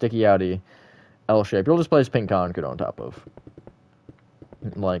know, the sticky-outy L shape, you'll just place pink concrete on top of.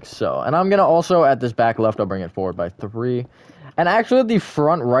 Like so. And I'm going to also, at this back left, I'll bring it forward by 3. And actually, at the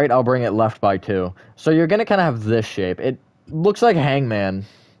front right, I'll bring it left by 2. So you're going to kind of have this shape. It looks like Hangman.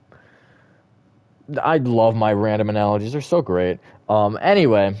 I love my random analogies. They're so great.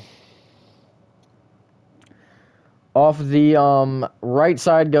 Anyway. Off the right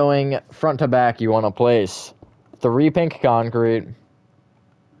side going front to back, you want to place 3 pink concrete.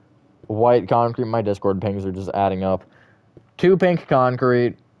 White concrete. My Discord pings are just adding up. 2 pink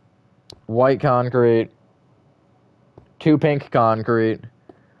concrete, white concrete, 2 pink concrete,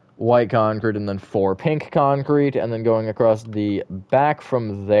 white concrete, and then 4 pink concrete. And then going across the back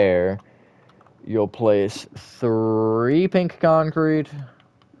from there, you'll place 3 pink concrete,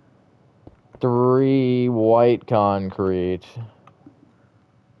 3 white concrete,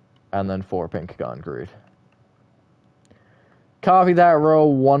 and then 4 pink concrete. Copy that row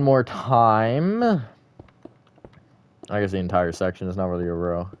one more time. I guess the entire section is not really a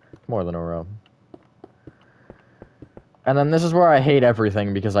row. It's more than a row. And then this is where I hate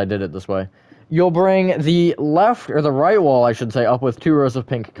everything because I did it this way. You'll bring the left, or the right wall, I should say, up with 2 rows of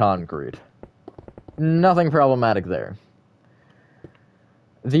pink concrete. Nothing problematic there.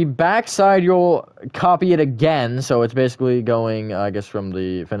 The back side, you'll copy it again, so it's basically going, I guess, from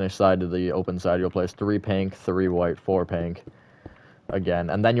the finished side to the open side. You'll place 3 pink, 3 white, 4 pink. Again,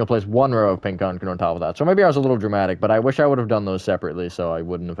 and then you'll place 1 row of pink concrete on top of that. So maybe I was a little dramatic, but I wish I would have done those separately, so I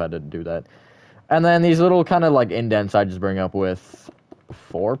wouldn't have had to do that. And then these little kind of like indents I just bring up with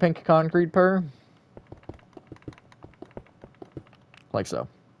 4 pink concrete per. Like so.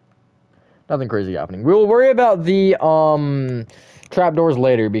 Nothing crazy happening. We'll worry about the trapdoors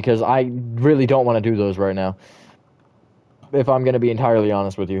later, because I really don't want to do those right now. If I'm going to be entirely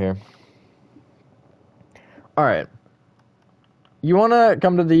honest with you here. Alright. You want to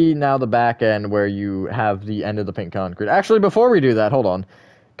come to the back end where you have the end of the pink concrete. Actually, before we do that, hold on.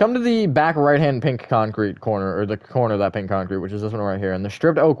 Come to the back right-hand pink concrete corner, or the corner of that pink concrete, which is this one right here. And the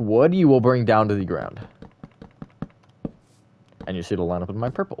stripped oak wood you will bring down to the ground. And you see it'll line up with my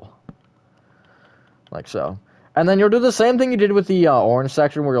purple. Like so. And then you'll do the same thing you did with the orange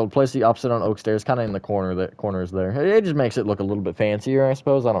section, where you'll place the upside-down oak stairs kind of in the corners there. It just makes it look a little bit fancier, I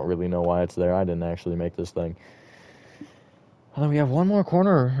suppose. I don't really know why it's there. I didn't actually make this thing. And then we have one more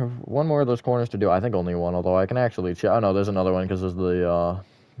of those corners to do. I think only one, although I can actually check. Oh, no, there's another one because there's the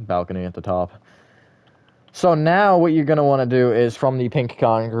balcony at the top. So now what you're going to want to do is from the pink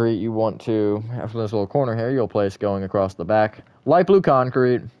concrete, you want to, after this little corner here, you'll place going across the back, light blue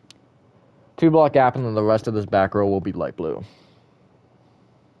concrete, 2 block gap, and then the rest of this back row will be light blue.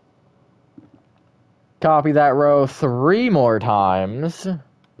 Copy that row 3 more times.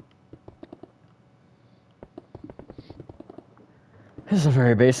 This is a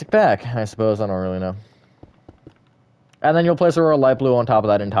very basic back, I suppose. I don't really know. And then you'll place a row of light blue on top of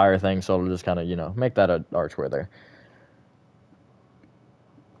that entire thing, so it'll just kind of, you know, make that an archway there.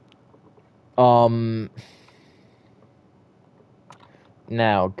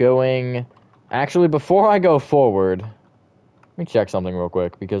 Now, going... Actually, before I go forward, let me check something real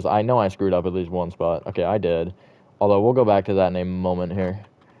quick, because I know I screwed up at least one spot. Okay, I did. Although, we'll go back to that in a moment here,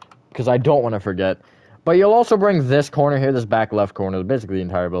 because I don't want to forget. But you'll also bring this corner here, this back left corner, basically the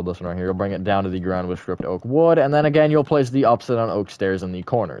entire build, this one right here. You'll bring it down to the ground with stripped oak wood, and then again, you'll place the upside-down oak stairs in the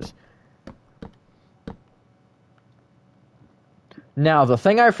corners. Now, the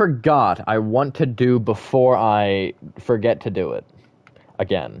thing I forgot I want to do before I forget to do it,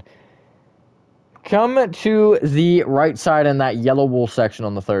 again, Come to the right side in that yellow wool section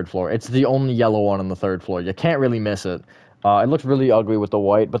on the 3rd floor. It's the only yellow one on the 3rd floor. You can't really miss it. It looks really ugly with the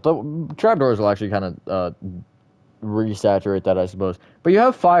white, but the trapdoors will actually kind of resaturate that, I suppose. But you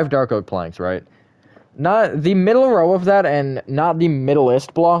have 5 dark oak planks, right? Not the middle row of that, and not the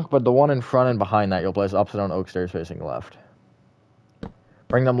middleist block, but the one in front and behind that, you'll place upside down oak stairs facing left.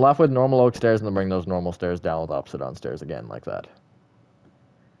 Bring them left with normal oak stairs, and then bring those normal stairs down with upside down stairs again, like that.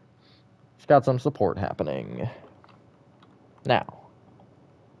 It's got some support happening. Now,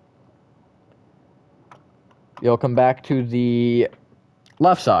 you'll come back to the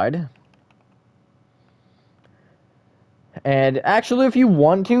left side. And actually, if you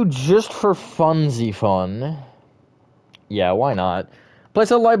want to, just for funsy fun, yeah, why not?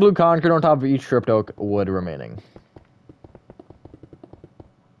 Place a light blue concrete on top of each stripped oak wood remaining.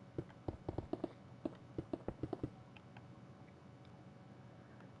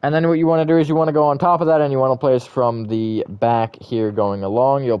 And then what you want to do is you want to go on top of that, and you want to place from the back here going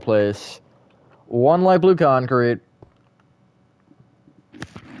along, you'll place 1 light blue concrete,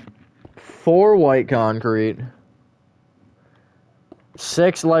 4 white concrete,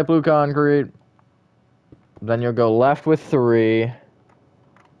 6 light blue concrete, then you'll go left with 3,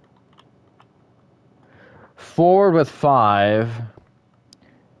 forward with 5,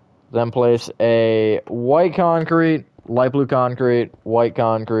 then place a white concrete, light blue concrete, white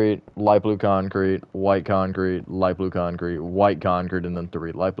concrete, light blue concrete, white concrete, light blue concrete, white concrete, and then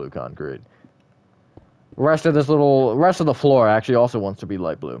 3 light blue concrete. Rest of the floor actually also wants to be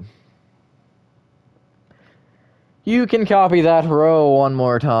light blue. You can copy that row one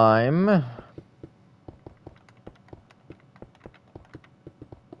more time.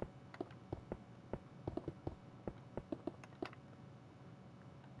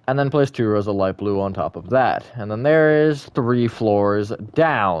 And then place 2 rows of light blue on top of that. And then there is 3 floors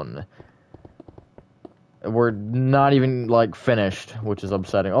down. We're not even, like, finished, which is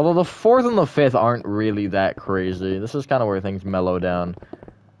upsetting. Although the 4th and the 5th aren't really that crazy. This is kind of where things mellow down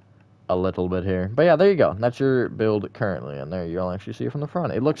a little bit here. But yeah, there you go. That's your build currently. And there you'll actually see it from the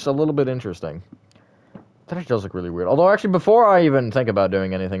front. It looks a little bit interesting. That actually does look really weird. Although, actually, before I even think about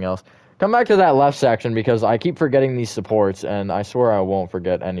doing anything else, come back to that left section, because I keep forgetting these supports, and I swear I won't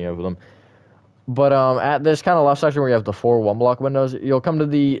forget any of them. But at this kind of left section where you have the 4 one-block windows, you'll come to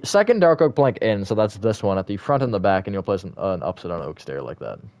the 2nd dark oak plank in, so that's this one, at the front and the back, and you'll place an upside-down oak stair like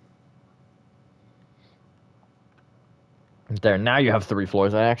that. There, now you have 3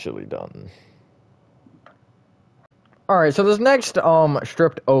 floors actually done. Alright, so this next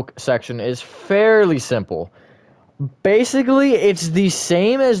stripped oak section is fairly simple. Basically, it's the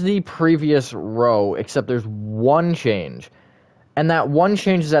same as the previous row, except there's one change. And that one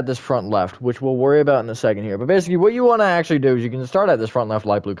change is at this front left, which we'll worry about in a second here. But basically, what you want to actually do is you can start at this front left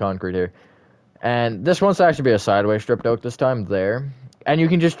light blue concrete here. And this wants to actually be a sideways stripped oak this time, there. And you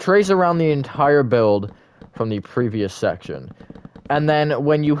can just trace around the entire build from the previous section. And then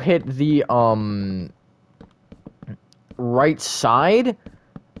when you hit the right side,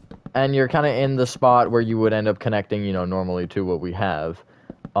 and you're kind of in the spot where you would end up connecting, you know, normally to what we have.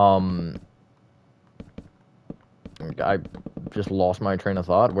 I just lost my train of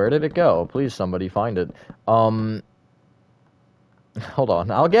thought. Where did it go? Please, somebody find it. Hold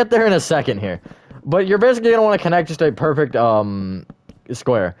on. I'll get there in a second here. But you're basically going to want to connect just a perfect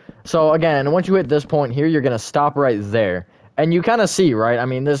square. So, again, once you hit this point here, you're going to stop right there. And you kind of see, right? I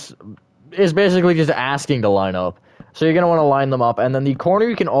mean, this is basically just asking to line up. So you're going to want to line them up. And then the corner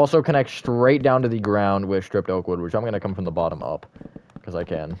you can also connect straight down to the ground with stripped oak wood, which I'm going to come from the bottom up. Because I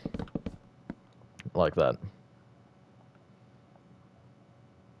can. Like that.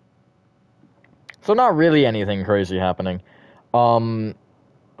 So not really anything crazy happening. Now,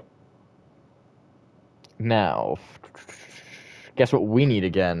 guess what we need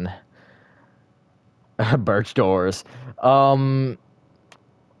again? Birch doors.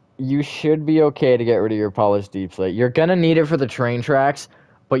 You should be okay to get rid of your polished deep slate. You're gonna need it for the train tracks,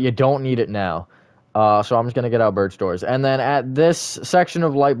 but you don't need it now. So I'm just gonna get out birch doors. And then at this section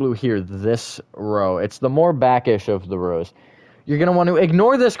of light blue here, this row, it's the more backish of the rows. You're gonna want to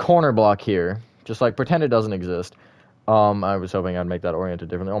ignore this corner block here. Just like pretend it doesn't exist. I was hoping I'd make that oriented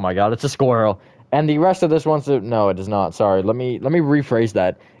differently. Oh my god, it's a squirrel. And the rest of this wants to... No, it does not. Sorry. Let me rephrase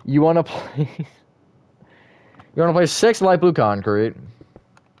that. You want to place... You want to place 6 light blue concrete.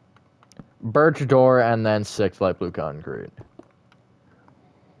 Birch door, and then 6 light blue concrete.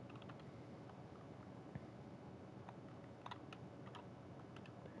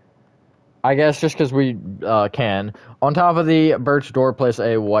 I guess just because we can. On top of the birch door, place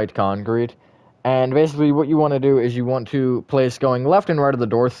a white concrete. And basically what you want to do is you want to place, going left and right of the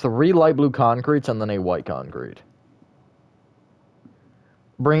door, 3 light blue concretes and then a white concrete.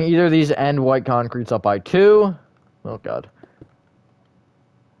 Bring either of these end white concretes up by 2. Oh, God.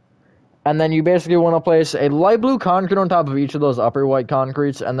 And then you basically want to place a light blue concrete on top of each of those upper white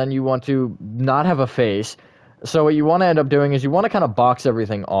concretes, and then you want to not have a face. So what you want to end up doing is you want to kind of box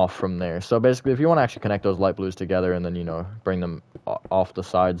everything off from there. So basically, if you want to actually connect those light blues together and then, you know, bring them off the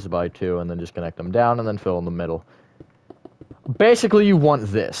sides by 2 and then just connect them down and then fill in the middle. Basically, you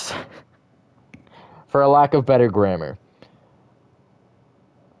want this. For a lack of better grammar.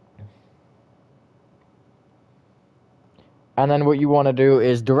 And then what you want to do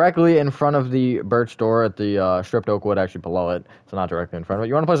is directly in front of the birch door at the stripped oak wood, actually below it, so not directly in front of it,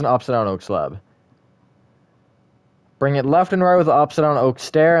 you want to place an upside down oak slab. Bring it left and right with the upside down oak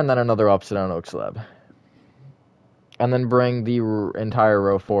stair, and then another upside down oak slab. And then bring the entire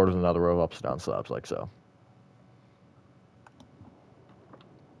row forward with another row of upside down slabs, like so.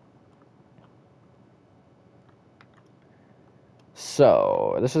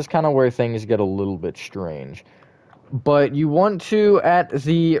 So, this is kind of where things get a little bit strange. But you want to, at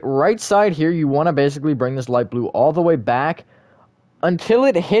the right side here, you want to basically bring this light blue all the way back until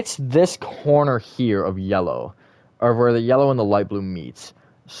it hits this corner here of yellow, or where the yellow and the light blue meets.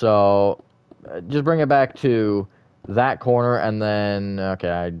 So, just bring it back to that corner, and then, okay,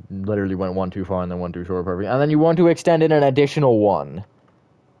 I literally went 1 too far and then 1 too short, perfect. And then you want to extend in an additional 1.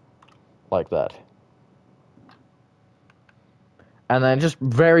 Like that. And then just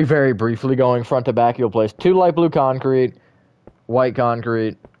very, very briefly going front to back, you'll place 2 light blue concrete, white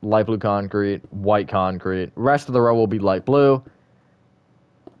concrete, light blue concrete, white concrete. Rest of the row will be light blue.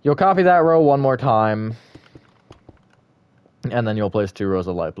 You'll copy that row 1 more time. And then you'll place 2 rows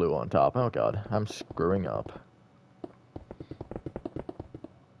of light blue on top. Oh god, I'm screwing up.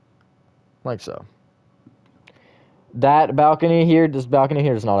 Like so. That balcony here, this balcony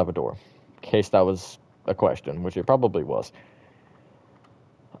here does not have a door. In case that was a question, which it probably was.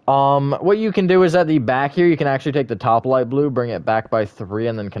 What you can do is at the back here, you can actually take the top light blue, bring it back by 3,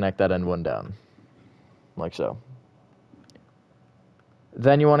 and then connect that end one down. Like so.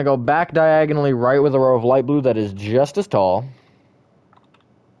 Then you want to go back diagonally right with a row of light blue that is just as tall.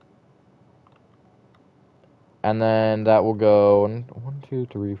 And then that will go 1, 2,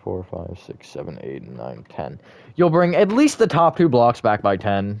 3, 4, 5, 6, 7, 8, 9, 10. You'll bring at least the top 2 blocks back by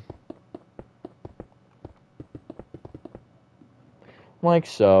 10. Like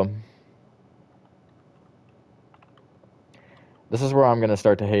so. This is where I'm going to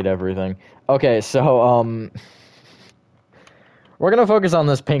start to hate everything. Okay, so, we're going to focus on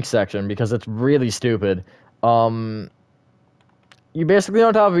this pink section because it's really stupid. You basically,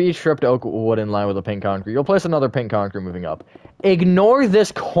 on top of each stripped oak wood in line with a pink concrete, you'll place another pink concrete moving up. Ignore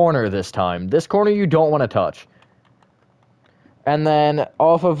this corner this time. This corner you don't want to touch. And then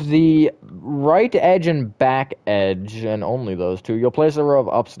off of the right edge and back edge, and only those 2, you'll place a row of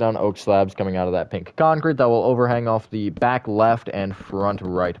upside down oak slabs coming out of that pink concrete that will overhang off the back left and front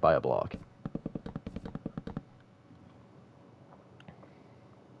right by a block.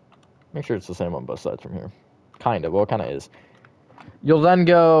 Make sure it's the same on both sides from here. Kind of. Well, it kind of is. You'll then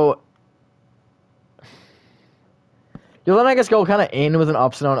go... You'll then, I guess, go kind of in with an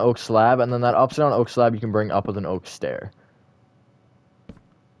upside down oak slab, and then that upside down oak slab you can bring up with an oak stair.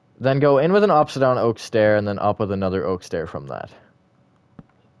 Then go in with an upside down oak stair, and then up with another oak stair from that.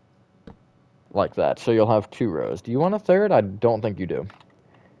 Like that. So you'll have 2 rows. Do you want a third? I don't think you do.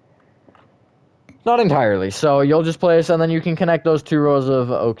 Not entirely. So you'll just place, and then you can connect those 2 rows of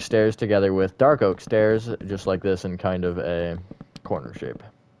oak stairs together with dark oak stairs, just like this in kind of a corner shape.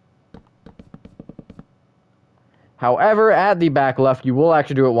 However, at the back left, you will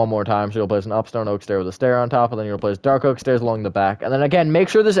actually do it 1 more time. So you'll place an upstone oak stair with a stair on top, and then you'll place dark oak stairs along the back. And then again, make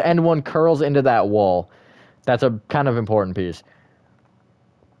sure this end one curls into that wall. That's a kind of important piece.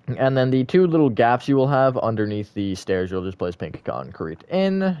 And then the 2 little gaps you will have underneath the stairs, you'll just place pink concrete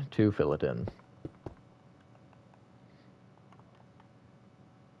in to fill it in.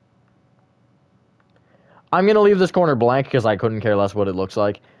 I'm going to leave this corner blank because I couldn't care less what it looks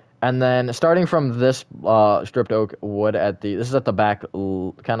like. And then, starting from this stripped oak wood at the... This is at the back,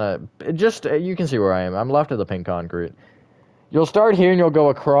 kind of... Just, you can see where I am. I'm left of the pink concrete. You'll start here, and you'll go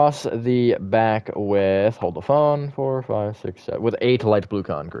across the back with... Hold the phone. 4, 5, 6, 7... With 8 light blue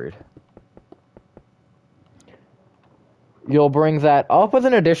concrete. You'll bring that up with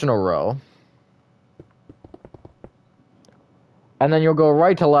an additional row. And then you'll go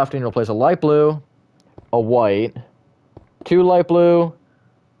right to left, and you'll place a light blue, a white, 2 light blue...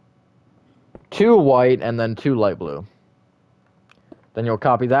 2 white, and then 2 light blue. Then you'll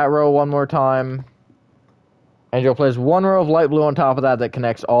copy that row one more time. And you'll place one row of light blue on top of that that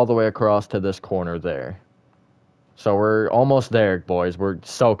connects all the way across to this corner there. So we're almost there, boys. We're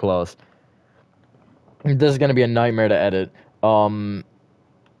so close. This is going to be a nightmare to edit.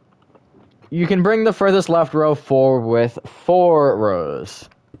 You can bring the furthest left row forward with 4 rows.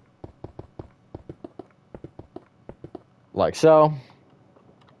 Like so.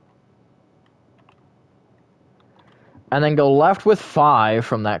 And then go left with 5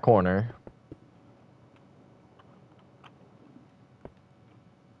 from that corner.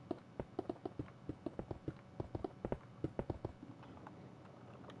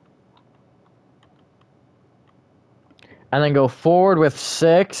 And then go forward with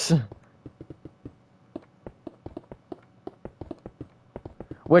 6.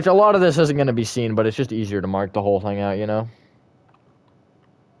 Which a lot of this isn't going to be seen, but it's just easier to mark the whole thing out, you know?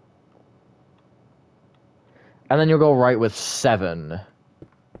 And then you'll go right with 7.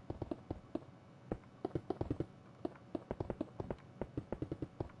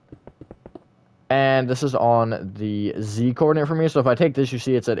 And this is on the Z coordinate for me, so if I take this, you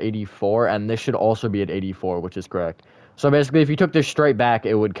see it's at 84, and this should also be at 84, which is correct. So basically, if you took this straight back,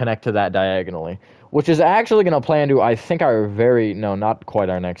 it would connect to that diagonally, which is actually going to play into, I think, no, not quite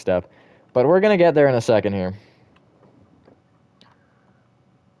our next step, but we're going to get there in a second here.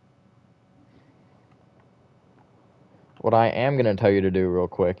 What I am going to tell you to do real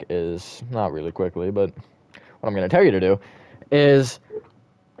quick is, not really quickly, but what I'm going to tell you to do is,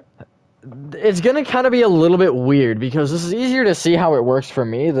 it's going to kind of be a little bit weird, because this is easier to see how it works for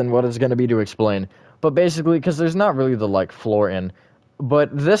me than what it's going to be to explain. But basically, because there's not really the, like, floor in,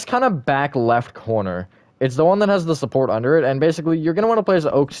 but this kind of back left corner, it's the one that has the support under it, and basically, you're going to want to place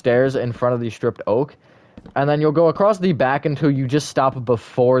oak stairs in front of the stripped oak, and then you'll go across the back until you just stop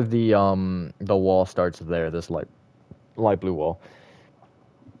before the wall starts there, this light blue wall.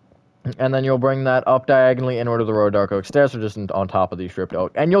 And then you'll bring that up diagonally in order to the row of dark oak stairs, so just on top of the stripped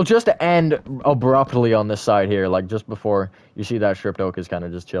oak. And you'll just end abruptly on this side here, like just before you see that stripped oak is kind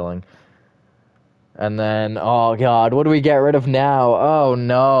of just chilling. And then, oh god, what do we get rid of now? Oh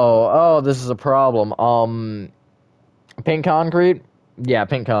no, oh, this is a problem. Pink concrete? Yeah,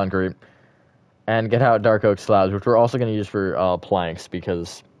 pink concrete. And get out dark oak slabs, which we're also going to use for planks,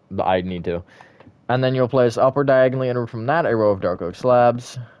 because I need to. And then you'll place upward diagonally inward from that a row of dark oak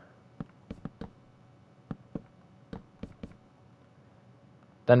slabs.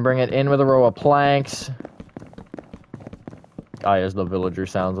 Then bring it in with a row of planks. As the villager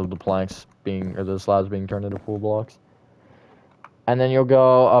sounds of the planks or the slabs being turned into full blocks. And then you'll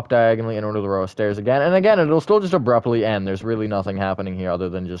go up diagonally in order to the row of stairs again. And again, it'll still just abruptly end. There's really nothing happening here other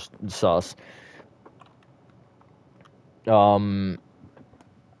than just sus. Now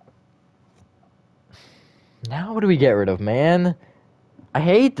what do we get rid of, man? I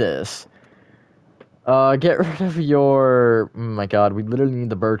hate this. Get rid of your... Oh my god, we literally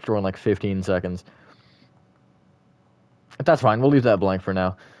need the birch door in like 15 seconds. That's fine, we'll leave that blank for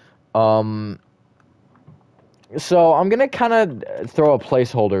now. So I'm gonna kind of throw a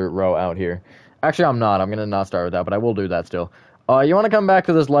placeholder row out here. Actually, I'm not. I'm gonna not start with that, but I will do that still. You want to come back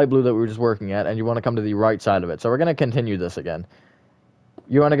to this light blue that we were just working at, and you want to come to the right side of it. So we're gonna continue this again.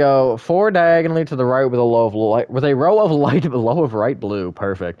 You want to go forward diagonally to the right with a row of light blue.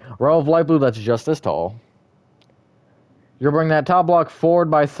 Perfect. Row of light blue that's just as tall. You'll bring that top block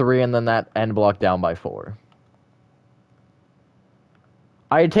forward by 3, and then that end block down by 4.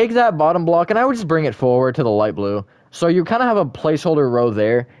 I'd take that bottom block, and I would just bring it forward to the light blue. So you kind of have a placeholder row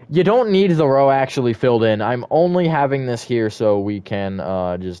there. You don't need the row actually filled in. I'm only having this here so we can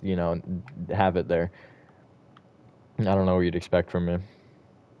just, you know, have it there. I don't know what you'd expect from me.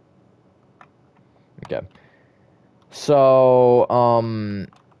 Okay. So,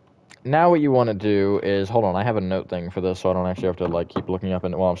 now what you want to do is, hold on, I have a note thing for this, so I don't actually have to, like, keep looking up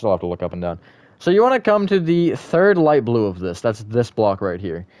and, well, I still have to look up and down. So you want to come to the third light blue of this. That's this block right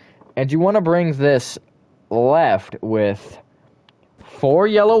here. And you want to bring this left with 4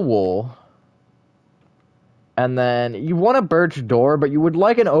 yellow wool. And then you want a birch door, but you would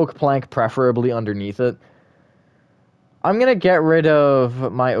like an oak plank preferably underneath it. I'm going to get rid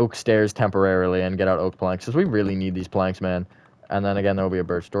of my oak stairs temporarily and get out oak planks, because we really need these planks, man. And then again, there will be a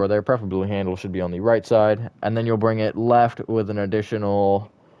birch door there. Preferably handle should be on the right side. And then you'll bring it left with an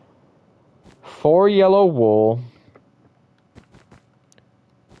additional 4 yellow wool.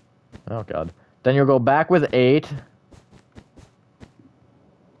 Oh, God. Then you'll go back with 8.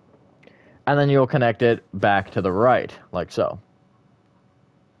 And then you'll connect it back to the right, like so.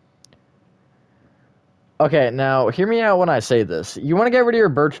 Okay, now, hear me out when I say this. You want to get rid of your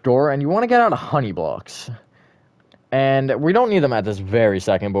birch door, and you want to get out honey blocks. And we don't need them at this very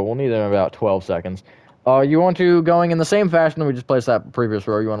second, but we'll need them in about 12 seconds. You want to, going in the same fashion that we just placed that previous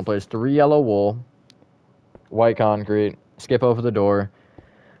row, you want to place 3 yellow wool, white concrete, skip over the door,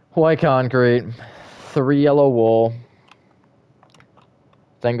 white concrete, 3 yellow wool,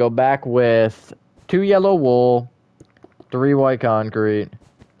 then go back with 2 yellow wool, 3 white concrete,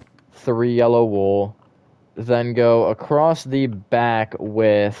 3 yellow wool, then go across the back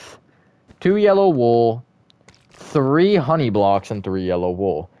with 2 yellow wool, 3 honey blocks, and 3 yellow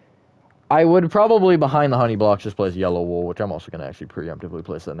wool. I would probably, behind the honey blocks, just place yellow wool, which I'm also going to actually preemptively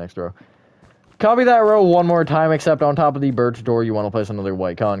place that next row. Copy that row one more time, except on top of the birch door, you want to place another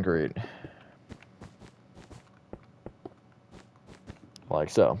white concrete. Like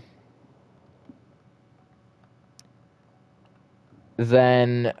so.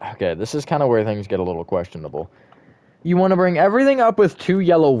 Then, okay, this is kind of where things get a little questionable. You want to bring everything up with 2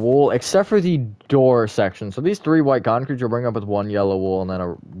 yellow wool, except for the door section. So these 3 white concrete, you'll bring up with 1 yellow wool and then a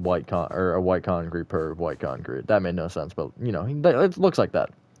white concrete per white concrete. That made no sense, but you know, it looks like that.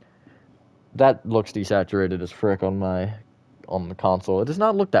 That looks desaturated as frick on the console. It does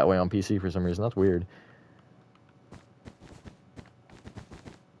not look that way on PC for some reason. That's weird.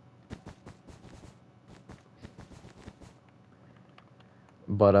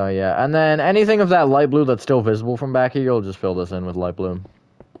 But, yeah. And then anything of that light blue that's still visible from back here, you'll just fill this in with light blue.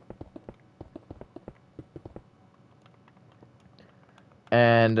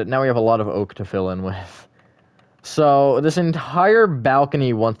 And now we have a lot of oak to fill in with. So, this entire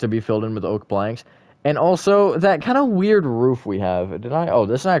balcony wants to be filled in with oak planks. And also, that kind of weird roof we have. Oh,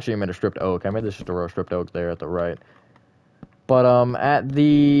 this is actually made of stripped oak. I made this just a row of stripped oak there at the right. But, at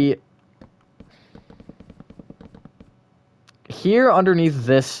the... Here, underneath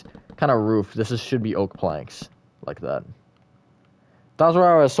this kind of roof, should be oak planks. Like that. That's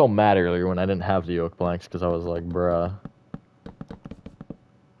why I was so mad earlier when I didn't have the oak planks, because I was like, bruh.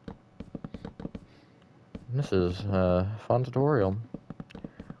 This is a fun tutorial.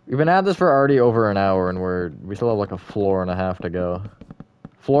 We've been at this for already over an hour, and we still have like a floor and a half to go.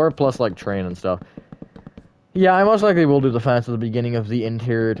 Floor plus like train and stuff. Yeah, I most likely will do the fence at the beginning of the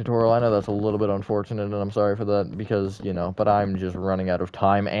interior tutorial. I know that's a little bit unfortunate, and I'm sorry for that, because, you know, but I'm just running out of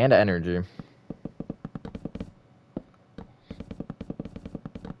time and energy.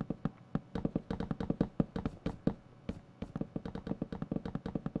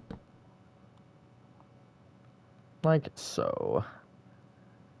 Like so.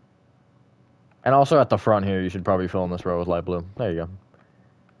 And also at the front here, you should probably fill in this row with light blue. There you go.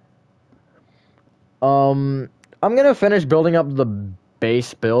 I'm gonna finish building up the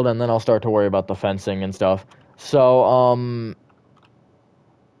base build, and then I'll start to worry about the fencing and stuff. So,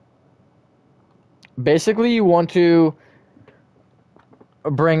 basically you want to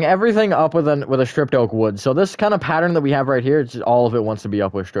bring everything up with a stripped oak wood. So this kind of pattern that we have right here, it's just all of it wants to be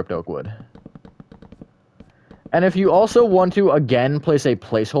up with stripped oak wood. And if you also want to, again, place a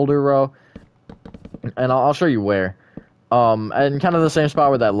placeholder row, and I'll show you where. And kind of the same spot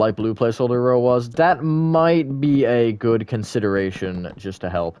where that light blue placeholder row was, that might be a good consideration just to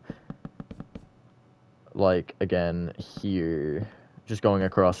help. Like, again, here. Just going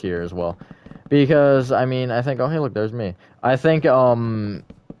across here as well. Because, I mean, I think, oh, hey, look, there's me. I think, it'll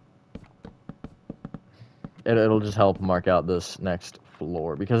just help mark out this next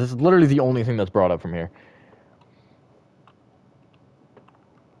floor, because it's literally the only thing that's brought up from here.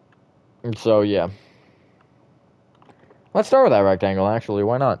 And so, yeah. Let's start with that rectangle, actually.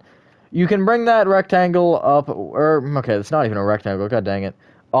 Why not? You can bring that rectangle up, okay, it's not even a rectangle. God dang it.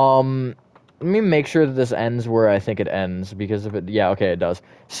 Let me make sure that this ends where I think it ends, because if it, yeah, okay, it does.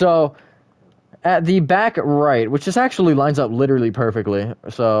 So, at the back right, which just actually lines up literally perfectly,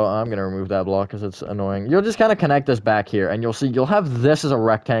 so I'm going to remove that block because it's annoying. You'll just kind of connect this back here, and you'll see you'll have this as a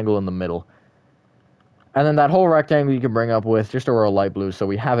rectangle in the middle. And then that whole rectangle you can bring up with just a row of light blue, so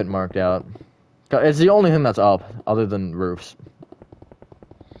we have it marked out. It's the only thing that's up, other than roofs.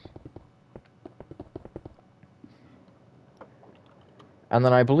 And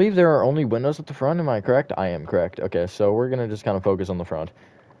then I believe there are only windows at the front, am I correct? I am correct. Okay, so we're going to just kind of focus on the front.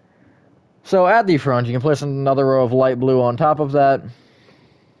 So at the front, you can place another row of light blue on top of that.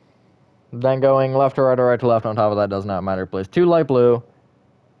 Then going left to right or right to left on top of that does not matter. Place 2 light blue,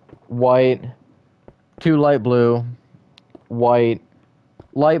 white, 2 light blue, white,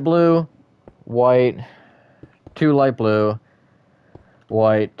 light blue, white, 2 light blue,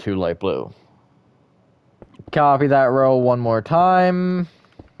 white, 2 light blue. Copy that row one more time.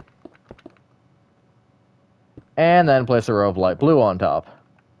 And then place a row of light blue on top.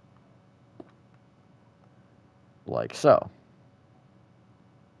 Like so.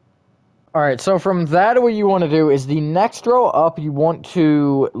 Alright, so from that, what you want to do is the next row up, you want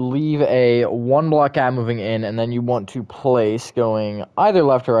to leave a one block gap moving in, and then you want to place going either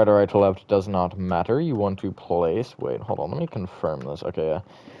left to right or right to left, does not matter. You want to place, wait, hold on, let me confirm this. Okay, yeah.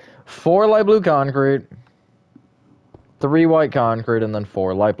 4 light blue concrete, 3 white concrete, and then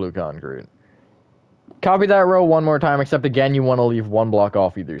 4 light blue concrete. Copy that row one more time, except again, you want to leave 1 block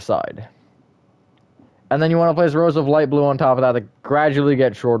off either side. And then you want to place rows of light blue on top of that that gradually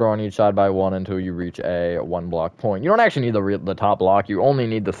get shorter on each side by 1 until you reach a 1 block point. You don't actually need the top block. You only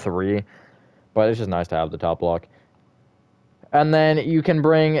need the 3. But it's just nice to have the top block. And then you can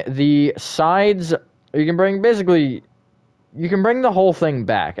bring the sides... You can bring basically... You can bring the whole thing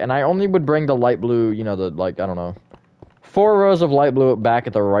back. And I only would bring the light blue, you know, the, like, I don't know... 4 rows of light blue back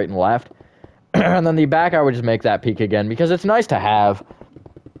at the right and left. And then the back, I would just make that peak again. Because it's nice to have...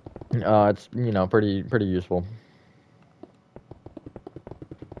 it's, you know, pretty useful.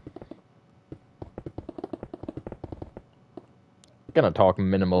 Gonna talk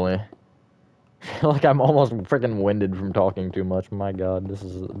minimally. I feel like I'm almost freaking winded from talking too much. My god, this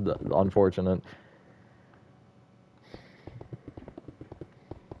is unfortunate.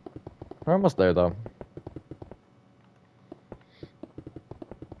 We're almost there, though.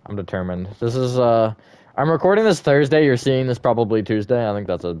 I'm determined. This is, I'm recording this Thursday. You're seeing this probably Tuesday. I think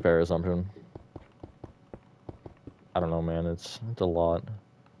that's a fair assumption. I don't know, man. It's a lot.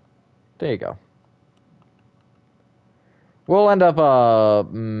 There you go. We'll end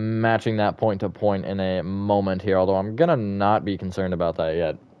up, matching that point to point in a moment here, although I'm gonna not be concerned about that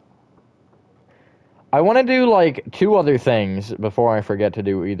yet. I want to do, like, 2 other things before I forget to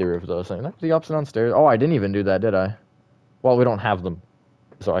do either of those things. The ups and downstairs. Oh, I didn't even do that, did I? Well, we don't have them,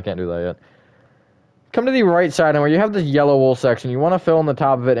 so I can't do that yet. Come to the right side, and where you have this yellow wool section, you want to fill in the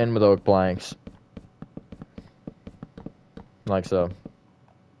top of it in with oak planks. Like so.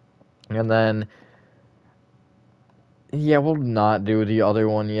 And then... Yeah, we'll not do the other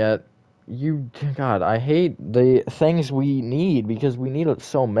one yet. God, I hate the things we need, because we need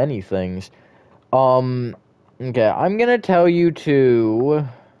so many things. Okay, I'm gonna tell you to...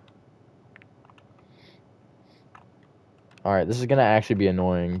 Alright, this is gonna actually be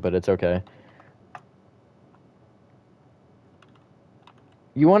annoying, but it's okay.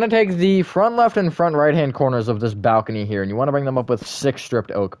 You want to take the front left and front right hand corners of this balcony here, and you want to bring them up with 6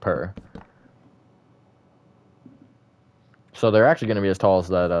 stripped oak per. So they're actually gonna be as tall as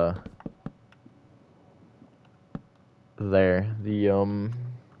that, there. The,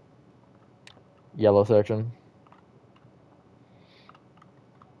 yellow section.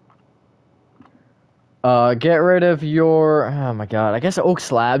 Get rid of your... Oh my god, I guess oak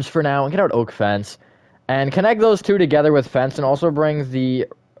slabs for now, and get out oak fence. And connect those 2 together with fence, and also bring the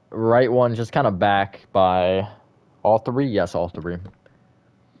right one just kind of back by all 3? Yes, all 3.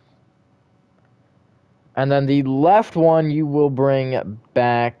 And then the left one you will bring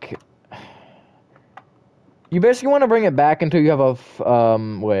back... You basically want to bring it back until you have a...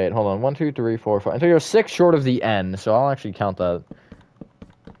 wait, hold on. 1, 2, 3, 4, 5... Until you're 6 short of the end, so I'll actually count that.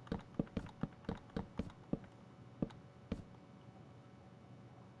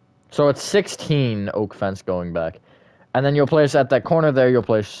 So it's 16 oak fence going back. And then you'll place at that corner there, you'll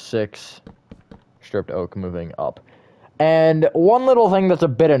place 6 stripped oak moving up. And one little thing that's a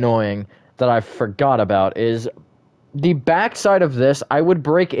bit annoying that I forgot about is the back side of this, I would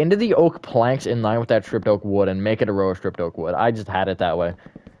break into the oak planks in line with that stripped oak wood and make it a row of stripped oak wood. I just had it that way.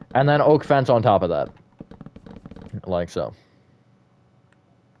 And then oak fence on top of that. Like so.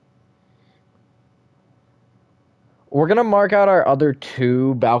 We're going to mark out our other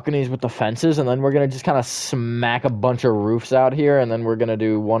 2 balconies with the fences, and then we're going to just kind of smack a bunch of roofs out here, and then we're going to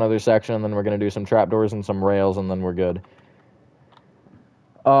do one other section, and then we're going to do some trapdoors and some rails, and then we're good.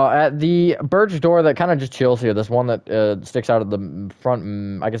 At the birch door that kind of just chills here, this one that sticks out of the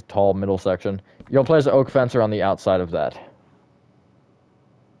front, I guess, tall middle section, you'll place an oak fencer on the outside of that.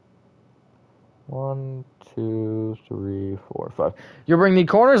 1, 2, 3, 4, 5. You'll bring the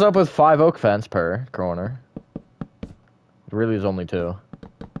corners up with 5 oak fence per corner. Really is only 2.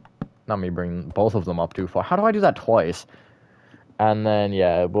 Not me bringing both of them up too far. How do I do that twice? And then,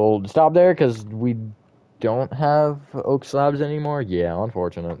 yeah, we'll stop there because we don't have oak slabs anymore. Yeah,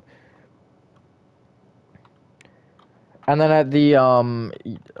 unfortunate. And then at the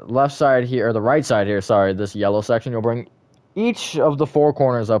left side here, or the right side here, sorry, this yellow section, you'll bring each of the 4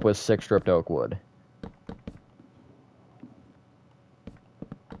 corners up with 6 stripped oak wood.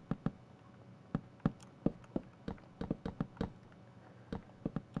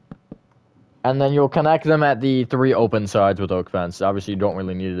 And then you'll connect them at the 3 open sides with oak fence. Obviously, you don't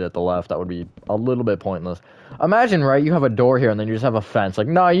really need it at the left. That would be a little bit pointless. Imagine, right, you have a door here, and then you just have a fence. Like,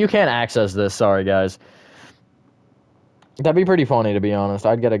 no, you can't access this. Sorry, guys. That'd be pretty funny, to be honest.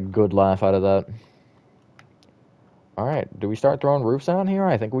 I'd get a good laugh out of that. Alright, do we start throwing roofs down here?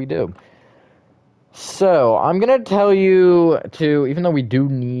 I think we do. So, I'm going to tell you to, even though we do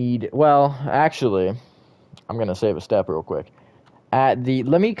need, well, actually, I'm going to save a step real quick. Let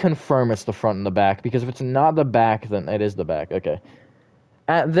me confirm it's the front and the back, because if it's not the back, then it is the back. Okay.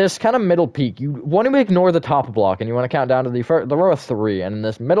 At this kind of middle peak, you want to ignore the top block, and you want to count down to the row of 3, and in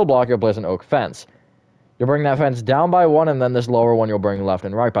this middle block, you'll place an oak fence. You'll bring that fence down by 1, and then this lower one you'll bring left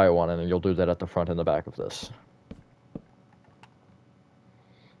and right by 1, and then you'll do that at the front and the back of this.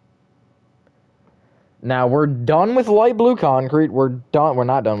 Now, we're done with light blue concrete. We're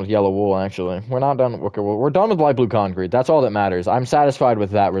not done with yellow wool, actually. We're not done. Okay, well, we're done with light blue concrete. That's all that matters. I'm satisfied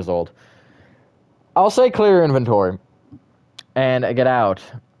with that result. I'll say clear your inventory. And get out.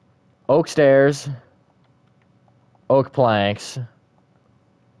 Oak stairs. Oak planks.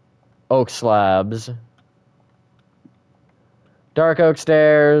 Oak slabs. Dark oak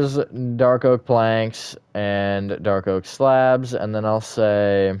stairs. Dark oak planks. And dark oak slabs. And then I'll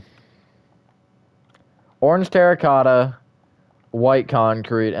say orange terracotta, white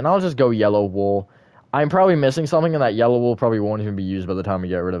concrete, and I'll just go yellow wool. I'm probably missing something, and that yellow wool probably won't even be used by the time we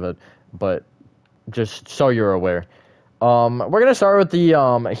get rid of it, but just so you're aware. We're going to start with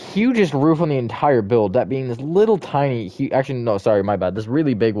the hugest roof on the entire build, that being this little tiny, actually, no, sorry, my bad, this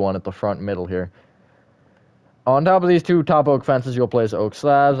really big one at the front middle here. On top of these 2 top oak fences, you'll place oak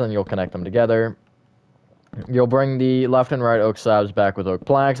slabs, and you'll connect them together. You'll bring the left and right oak slabs back with oak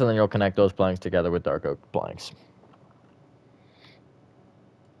planks, and then you'll connect those planks together with dark oak planks.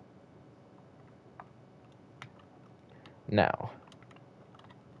 Now,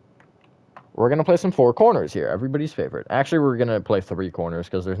 we're going to play some 4 corners here, everybody's favorite. Actually, we're going to play 3 corners,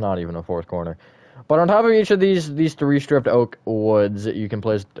 because there's not even a 4th corner. But on top of each of these 3 stripped oak woods, you can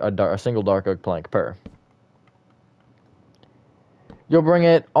place a single dark oak plank per. You'll bring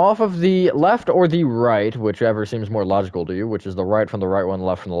it off of the left or the right, whichever seems more logical to you, which is the right from the right one,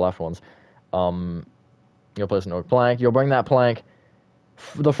 left from the left ones. You'll place an oak plank. You'll bring that plank.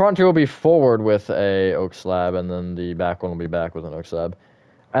 The front 2 will be forward with a oak slab, and then the back one will be back with an oak slab.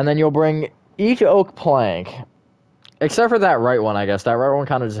 And then you'll bring each oak plank, except for that right one, I guess. That right one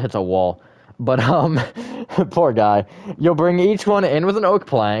kind of just hits a wall. But, poor guy. You'll bring each one in with an oak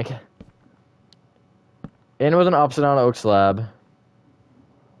plank, in with an upside down oak slab,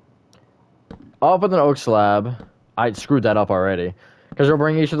 up with an oak slab. I screwed that up already. Because you'll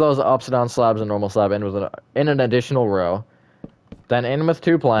bring each of those upside down slabs and normal slab in with in an additional row. Then in with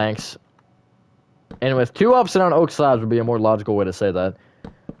 2 planks. In with 2 upside down oak slabs would be a more logical way to say that.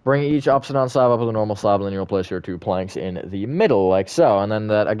 Bring each upside down slab up with a normal slab, and then you'll place your 2 planks in the middle, like so. And then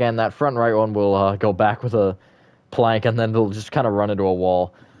that front right one will go back with a plank, and then it'll just kind of run into a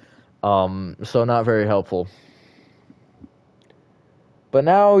wall. So not very helpful. But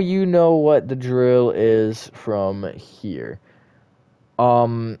now you know what the drill is from here.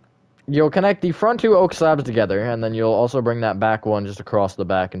 You'll connect the front 2 oak slabs together, and then you'll also bring that back one just across the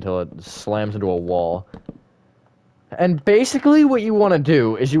back until it slams into a wall. And basically what you want to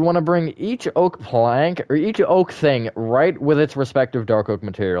do is you want to bring each oak plank, or each oak thing, right with its respective dark oak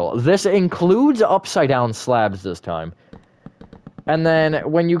material. This includes upside down slabs this time. And then,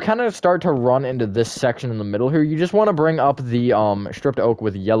 when you kind of start to run into this section in the middle here, you just want to bring up the stripped oak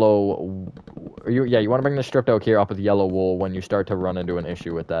with yellow... you want to bring the stripped oak here up with yellow wool when you start to run into an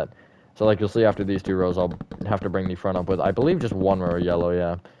issue with that. So, like, you'll see after these 2 rows, I'll have to bring the front up with, I believe, just 1 row of yellow,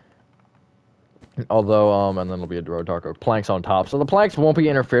 yeah. Although, and then it'll be a row of dark oak planks on top. So the planks won't be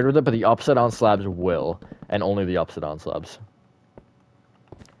interfered with it, but the upside-down slabs will. And only the upside-down slabs.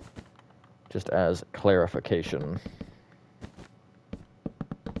 Just as clarification.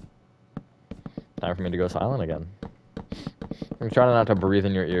 Time for me to go silent again. I'm trying not to breathe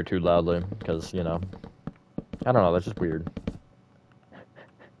in your ear too loudly, because, you know, I don't know, that's just weird.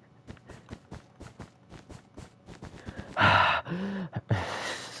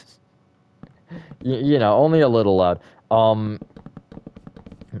 you know, only a little loud.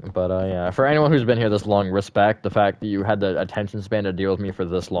 But, yeah, for anyone who's been here this long, respect the fact that you had the attention span to deal with me for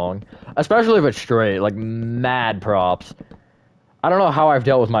this long. Especially if it's straight, like, mad props. I don't know how I've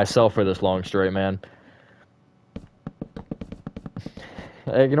dealt with myself for this long straight, man.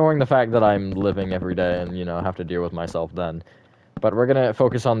 Ignoring the fact that I'm living every day and, you know, have to deal with myself then. But we're gonna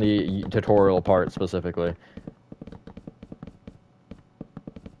focus on the tutorial part specifically.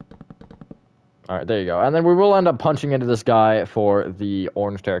 Alright, there you go. And then we will end up punching into this guy for the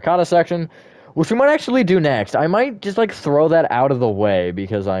orange terracotta section, which we might actually do next. I might just, like, throw that out of the way,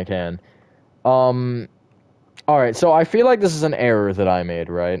 because I can. Alright, so I feel like this is an error that I made,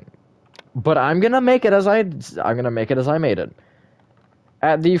 right? But I'm gonna make it as I made it.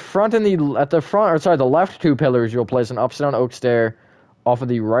 At the front and the left two pillars, you'll place an upside down oak stair off of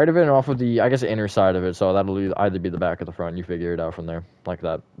the right of it and off of the, I guess, inner side of it. So that'll either be the back or the front. You figure it out from there, like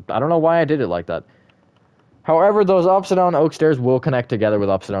that. I don't know why I did it like that. However, those upside down oak stairs will connect together with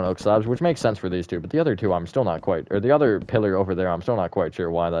upside down oak slabs, which makes sense for these two. But the other two, I'm still not quite, or the other pillar over there, I'm still not quite sure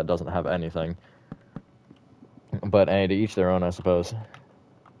why that doesn't have anything. But hey, to each their own, I suppose.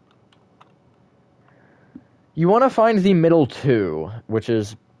 You want to find the middle two, which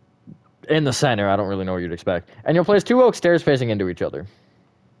is in the center. I don't really know what you'd expect. And you'll place two oak stairs facing into each other.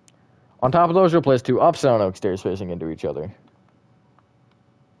 On top of those, you'll place two upside down oak stairs facing into each other.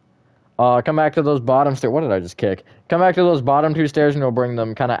 Come back to those bottom stairs. What did I just kick? Come back to those bottom two stairs, and you'll bring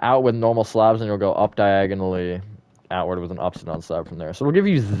them kind of out with normal slabs, and you'll go up diagonally outward with an upside down slab from there. So it'll give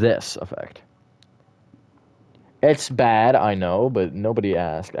you this effect. It's bad, I know, but nobody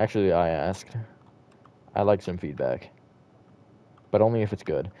asked. Actually, I asked. I like some feedback. But only if it's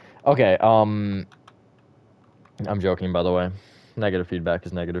good. Okay, I'm joking, by the way. Negative feedback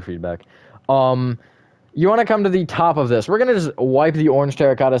is negative feedback. You want to come to the top of this. We're going to just wipe the orange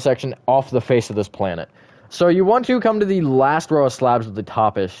terracotta section off the face of this planet. So you want to come to the last row of slabs of the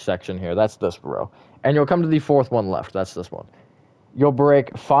top-ish section here. That's this row. And you'll come to the fourth one left. That's this one. You'll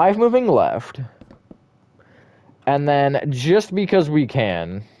break 5 moving left. And then, just because we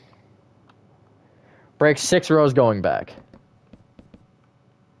can, break 6 rows going back.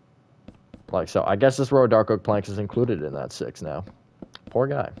 Like so. I guess this row of dark oak planks is included in that 6 now. Poor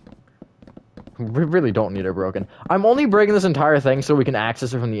guy. We really don't need it broken. I'm only breaking this entire thing so we can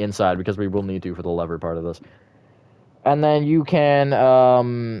access it from the inside, because we will need to for the lever part of this. And then you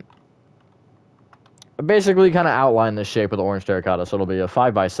can, basically kind of outline this shape with the orange terracotta, so it'll be a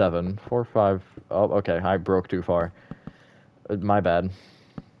 5x7. 4, 5... Oh, okay, I broke too far. My bad.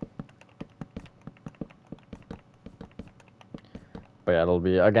 But yeah, it'll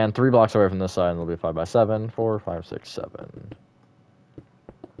be, again, 3 blocks away from this side, and it'll be 5x7. 4, 5, 6, 7.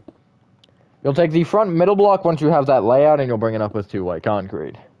 You'll take the front middle block once you have that layout, and you'll bring it up with 2 white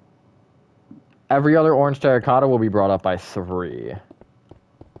concrete. Every other orange terracotta will be brought up by 3.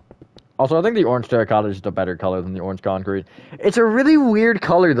 Also, I think the orange terracotta is just a better color than the orange concrete. It's a really weird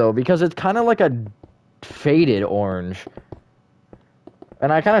color, though, because it's kind of like a faded orange.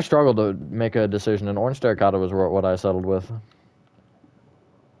 And I kind of struggled to make a decision, and orange terracotta was what I settled with.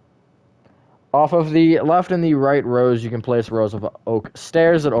 Off of the left and the right rows, you can place rows of oak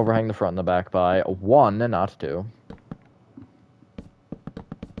stairs that overhang the front and the back by 1 and not 2.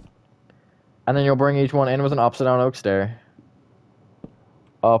 And then you'll bring each one in with an upside-down oak stair.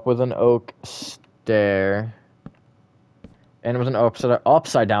 Up with an oak stair. In with an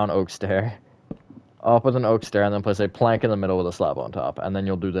upside-down oak stair. Up with an oak stair, and then place a plank in the middle with a slab on top. And then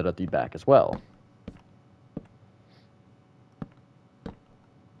you'll do that at the back as well.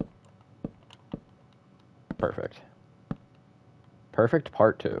 Perfect. Perfect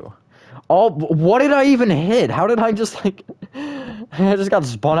part 2. Oh, what did I even hit? How did I just, like... I just got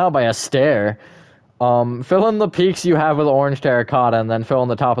spun out by a stair. Fill in the peaks you have with orange terracotta, and then fill in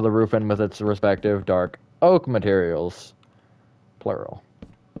the top of the roof in with its respective dark oak materials. Plural.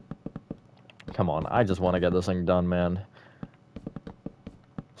 Come on, I just want to get this thing done, man.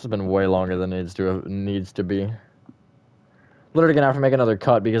 This has been way longer than it needs to be. Literally gonna have to make another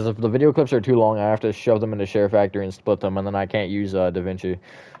cut, because if the video clips are too long, I have to shove them into Share Factory and split them, and then I can't use DaVinci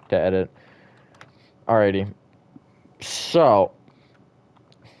to edit. Alrighty. So...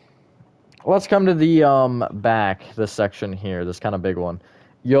 let's come to the, back, this section here, this kind of big one.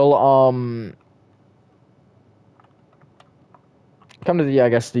 You'll, come to the, I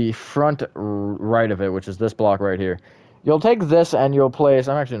guess, the front right of it, which is this block right here. You'll take this and you'll place,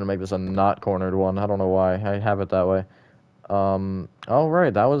 I'm actually going to make this a not cornered one. I don't know why I have it that way. Oh,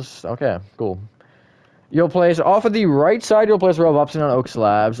 right, that was, okay, cool. You'll place, off of the right side, you'll place a row of upside down oak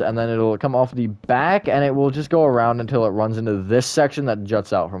slabs, and then it'll come off the back, and it will just go around until it runs into this section that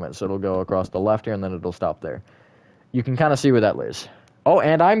juts out from it. So it'll go across the left here, and then it'll stop there. You can kind of see where that lays. Oh,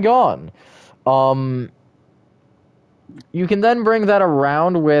 and I'm gone. You can then bring that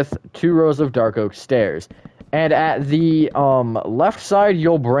around with 2 rows of dark oak stairs. And at the left side,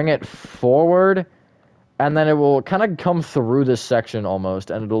 you'll bring it forward, and then it will kind of come through this section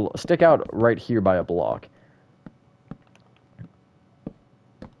almost, and it'll stick out right here by a block.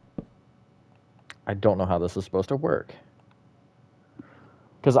 I don't know how this is supposed to work.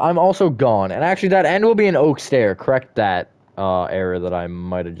 Because I'm also gone. And actually, that end will be an oak stair. Correct that error that I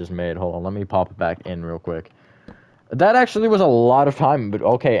might have just made. Hold on, let me pop it back in real quick. That actually was a lot of time, but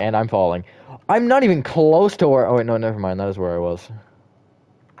okay, and I'm falling. I'm not even close to where... Oh, wait, no, never mind. That is where I was.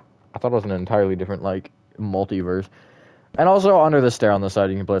 I thought it was an entirely different, like, multiverse. And also, under the stair on the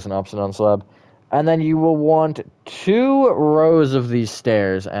side, you can place an upside down slab. And then you will want 2 rows of these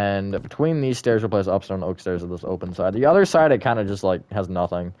stairs, and between these stairs, you'll place upside down oak stairs at this open side. The other side, it kind of just, like, has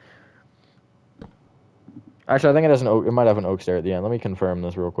nothing. Actually, I think it has an oak... It might have an oak stair at the end. Let me confirm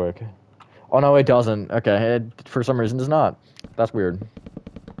this real quick. Oh, no, it doesn't. Okay, it, for some reason, does not. That's weird.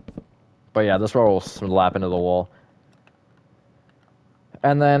 But yeah, this row will slap into the wall.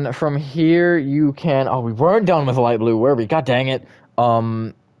 And then from here, you can... Oh, we weren't done with light blue, were we? God dang it.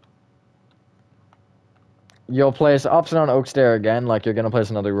 You'll place upside down oak stair again, like you're going to place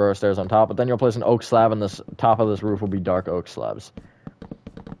another row of stairs on top, but then you'll place an oak slab, and this top of this roof will be dark oak slabs.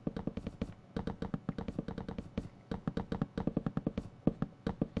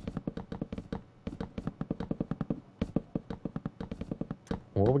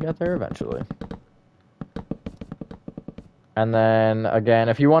 We'll get there eventually. And then, again,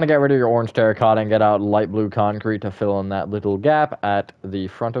 if you want to get rid of your orange terracotta and get out light blue concrete to fill in that little gap at the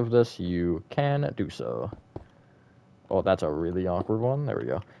front of this, you can do so. Oh, that's a really awkward one. There we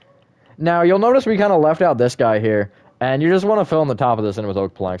go. Now, you'll notice we kind of left out this guy here, and you just want to fill in the top of this in with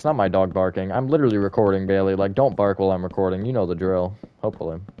oak planks. Not my dog barking. I'm literally recording, Bailey. Like, don't bark while I'm recording. You know the drill.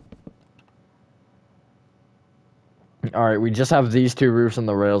 Hopefully. Alright, we just have these 2 roofs and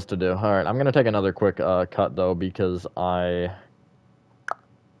the rails to do. Alright, I'm going to take another quick cut, though, because I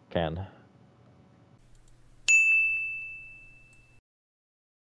can.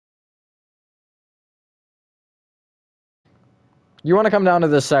 You want to come down to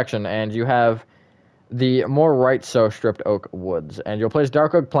this section, and you have the more right-so stripped oak woods, and you'll place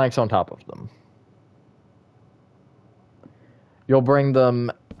dark oak planks on top of them. You'll bring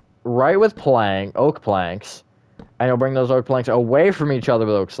them right with oak planks, and you'll bring those oak planks away from each other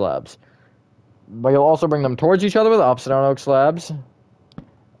with oak slabs. But you'll also bring them towards each other with upside down oak slabs,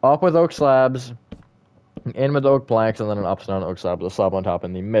 up with oak slabs, in with oak planks, and then an upside down oak slab with a slab on top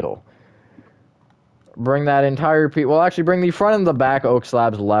in the middle. Bring that entire piece... Well, actually, bring the front and the back oak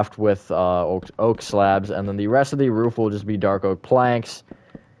slabs left with oak slabs, and then the rest of the roof will just be dark oak planks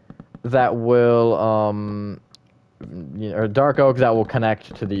that will... or dark oak that will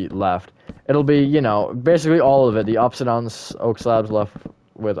connect to the left. It'll be, you know, basically all of it. The upside down oak slabs left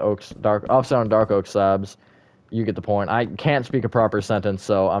with upside down dark oak slabs. You get the point. I can't speak a proper sentence,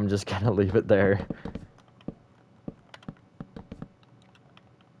 so I'm just gonna leave it there.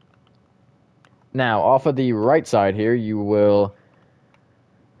 Now, off of the right side here, you will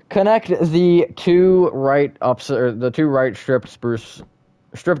connect the 2 right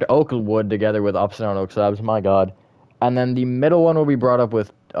stripped oak wood together with upside down oak slabs. My God. And then the middle one will be brought up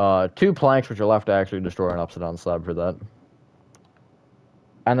with 2 planks, which you'll have to actually destroy an upside down slab for that.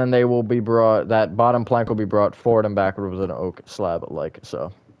 And then they will be brought, that bottom plank will be brought forward and backward with an oak slab, like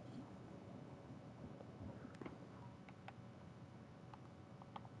so.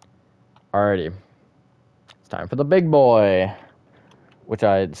 Alrighty. It's time for the big boy, which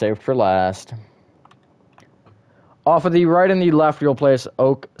I saved for last. Off of the right and the left, you'll place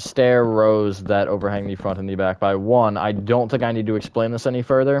oak stair rows that overhang the front and the back by 1. I don't think I need to explain this any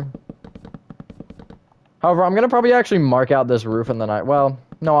further. However, I'm going to probably actually mark out this roof and then well,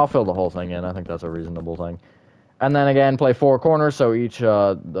 no, I'll fill the whole thing in. I think that's a reasonable thing. And then again, play 4 corners, so each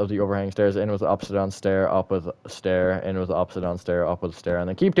of the overhang stairs, in with upside down stair, up with stair, in with upside down stair, up with stair, and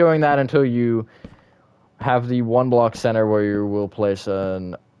then keep doing that until you have the 1 block center where you will place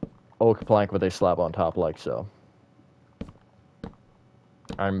an oak plank with a slab on top, like so.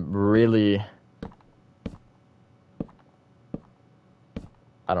 I'm really,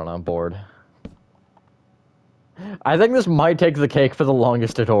 I don't know, bored. I think this might take the cake for the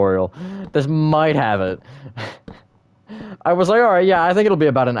longest tutorial. This might have it. I was like, alright, yeah, I think it'll be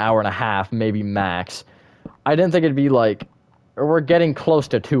about an hour and a half, maybe max. I didn't think it'd be like, we're getting close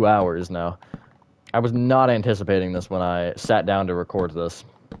to 2 hours now. I was not anticipating this when I sat down to record this.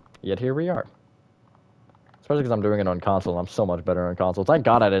 Yet here we are. Especially because I'm doing it on console, and I'm so much better on console. Thank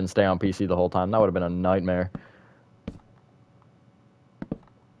God I didn't stay on PC the whole time. That would have been a nightmare.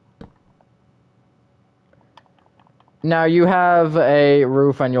 Now, you have a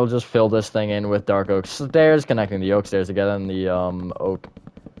roof, and you'll just fill this thing in with dark oak stairs, connecting the oak stairs together, and the, oak...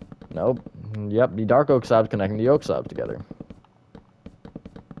 Nope. Yep, the dark oak slabs connecting the oak slabs together.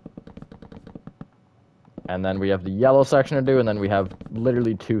 And then we have the yellow section to do, and then we have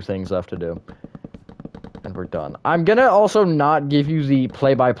literally 2 things left to do. And we're it done. I'm gonna also not give you the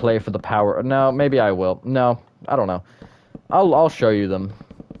play-by-play for the power. No, maybe I will. No, I don't know. I'll show you them.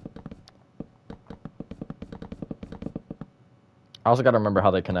 I also gotta remember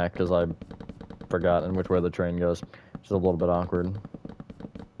how they connect, because I've forgotten which way the train goes. Which is a little bit awkward.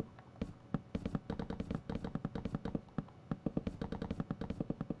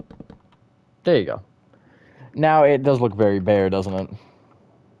 There you go. Now it does look very bare, doesn't it?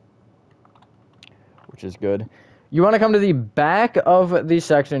 Which is good. You want to come to the back of the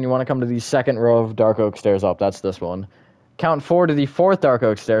section. You want to come to the second row of dark oak stairs up. That's this one. Count 4 to the fourth dark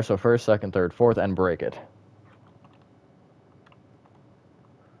oak stair. So first, second, third, fourth, and break it.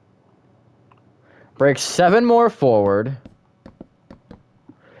 Break 7 more forward.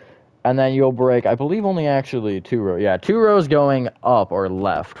 And then you'll break, I believe, only actually 2 rows. Yeah, 2 rows going up or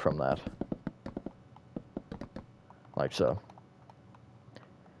left from that. Like so.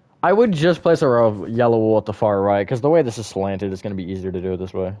 I would just place a row of yellow wool at the far right, because the way this is slanted, it's going to be easier to do it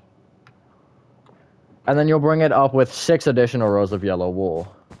this way. And then you'll bring it up with 6 additional rows of yellow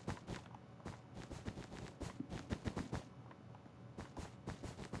wool.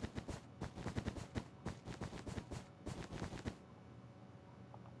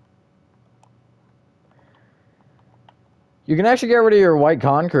 You can actually get rid of your white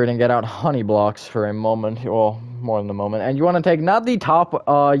concrete and get out honey blocks for a moment. Well, more than a moment. And you want to take not the top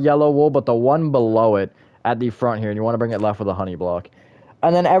yellow wool, but the one below it at the front here. And you want to bring it left with a honey block.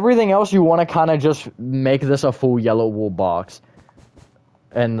 And then everything else, you want to kind of just make this a full yellow wool box.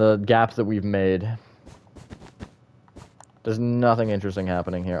 And the gaps that we've made. There's nothing interesting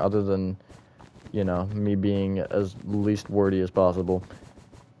happening here other than, you know, me being as least wordy as possible.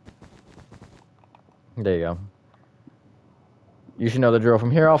 There you go. You should know the drill.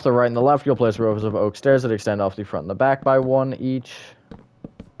 From here off the right and the left, you'll place rows of oak stairs that extend off the front and the back by 1 each.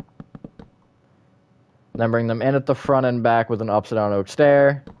 Then bring them in at the front and back with an upside down oak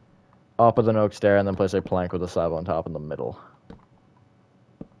stair. Up with an oak stair, and then place a plank with a slab on top in the middle.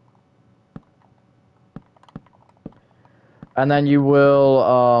 And then you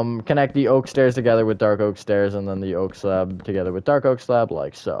will connect the oak stairs together with dark oak stairs, and then the oak slab together with dark oak slab,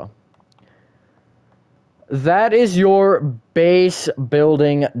 like so. That is your base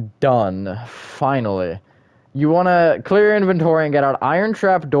building done, finally. You want to clear your inventory and get out iron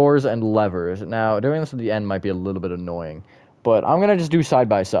trap doors and levers. Now, doing this at the end might be a little bit annoying, but I'm going to just do side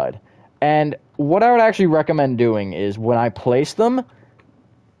by side. And what I would actually recommend doing is when I place them,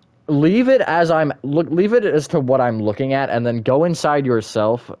 leave it as to what I'm looking at, and then go inside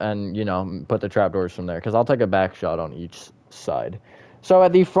yourself and, you know, put the trapdoors from there, because I'll take a back shot on each side. So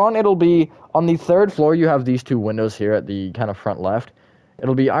at the front, it'll be, on the 3rd floor, you have these 2 windows here at the kind of front left.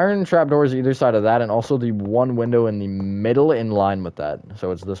 It'll be iron trapdoors either side of that, and also the one window in the middle in line with that.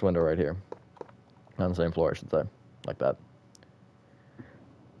 So it's this window right here. On the same floor, I should say. Like that.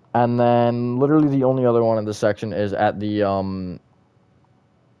 And then, literally the only other one in this section is at the,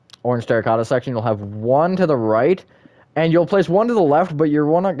 orange terracotta section. You'll have 1 to the right, and you'll place 1 to the left, but you're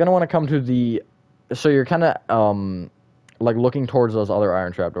going to want to come to the, so you're kind of, like looking towards those other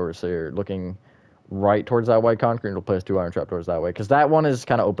iron trapdoors. So you're looking right towards that white concrete, and you'll place 2 iron trapdoors that way, because that one is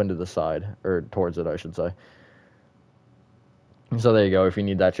kind of open to the side, or towards it, I should say. So there you go, if you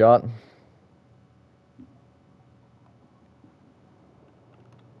need that shot.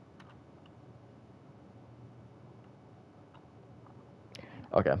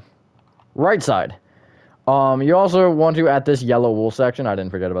 Okay. Right side. You also want to, at this yellow wool section, I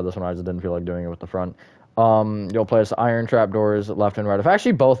didn't forget about this one, I just didn't feel like doing it with the front. You'll place iron trapdoors left and right of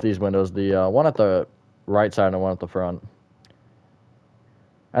actually both these windows, the one at the right side and one at the front.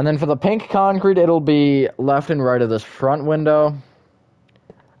 And then for the pink concrete, it'll be left and right of this front window,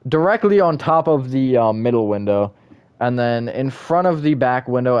 directly on top of the middle window, and then in front of the back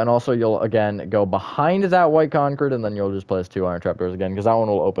window, and also you'll, again, go behind that white concrete, and then you'll just place 2 iron trapdoors again, because that one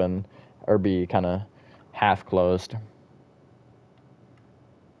will open, or be kind of half closed.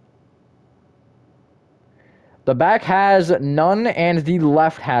 The back has none, and the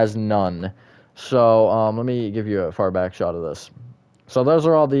left has none. So, let me give you a far back shot of this. So those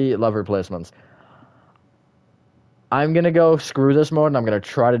are all the lever placements. I'm going to go screw this mode, and I'm going to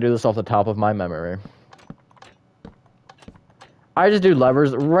try to do this off the top of my memory. I just do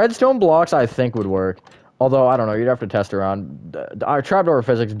levers. Redstone blocks, I think, would work. Although, I don't know, you'd have to test around. Our trapdoor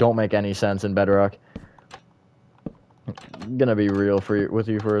physics don't make any sense in Bedrock. I'm gonna be real with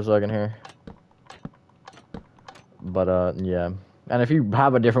you for a second here. But, yeah. And if you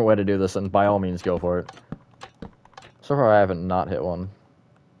have a different way to do this, then by all means, go for it. So far, I haven't not hit one.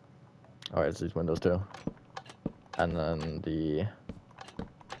 Alright, it's these windows, too. And then the...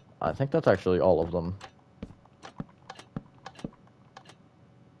 I think that's actually all of them.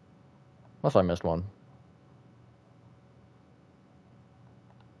 Unless I missed one.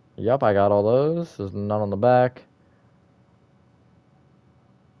 Yep, I got all those. There's none on the back.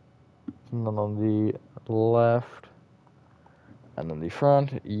 None on the left. And then the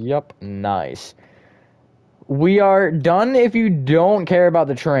front. Yep, nice. We are done if you don't care about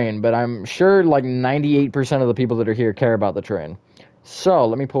the train, but I'm sure like 98% of the people that are here care about the train. So,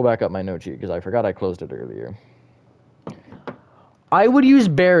 let me pull back up my note sheet, because I forgot I closed it earlier. I would use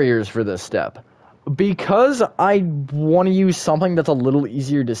barriers for this step. Because I want to use something that's a little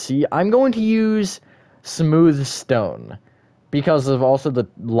easier to see, I'm going to use smooth stone. Because of also the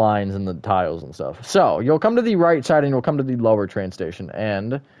lines and the tiles and stuff. So, you'll come to the right side and you'll come to the lower train station.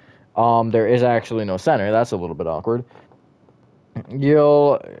 And there is actually no center. That's a little bit awkward.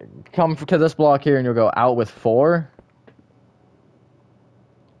 You'll come to this block here and you'll go out with 4.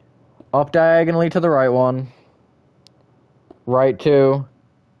 Up diagonally to the right 1. Right 2.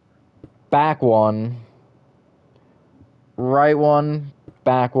 Back 1. Right 1.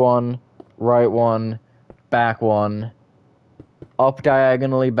 Back 1. Right 1. Back 1. Up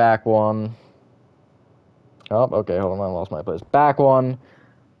diagonally, back 1. Oh, okay, hold on, I lost my place. Back 1.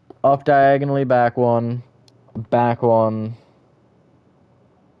 Up diagonally, back 1. Back 1.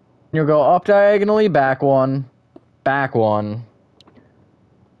 You'll go up diagonally, back 1. Back 1.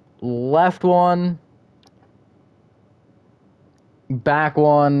 Left 1. Back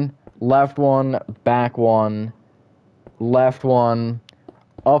 1. Left 1. Back 1. Left 1.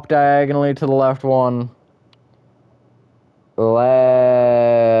 Up diagonally to the left 1.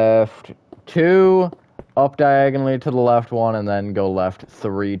 Left 2. Up diagonally to the left 1, and then go left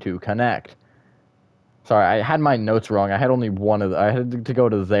 3 to connect. Sorry, I had my notes wrong. I had only one of I had to go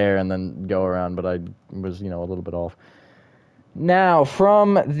to there and then go around, but I was, a little bit off. Now,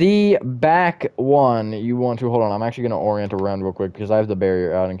 from the back 1, you want to... Hold on, I'm actually going to orient around real quick, because I have the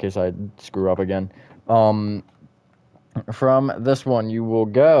barrier out in case I screw up again. From this one, you will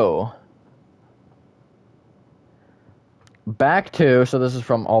go back 2, so this is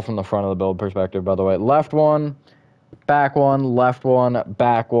all from the front of the build perspective, by the way. Left 1, back 1, left 1,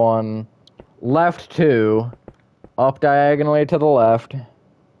 back 1, left 2, up diagonally to the left,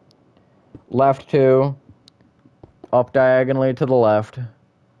 left 2, up diagonally to the left,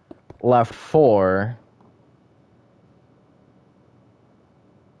 left 4,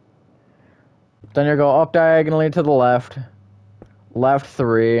 then you go up diagonally to the left, left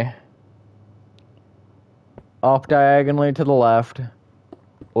 3, up diagonally to the left,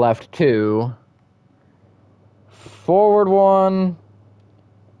 left 2, forward 1,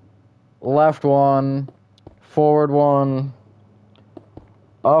 left 1, forward 1,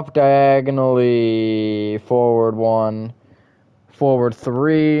 up diagonally, forward 1, forward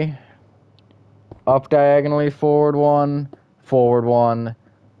 3, up diagonally, forward 1, forward 1.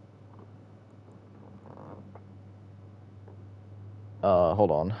 Hold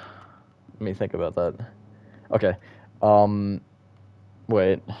on. Let me think about that. Okay.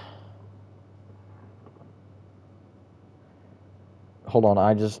 Wait. Hold on,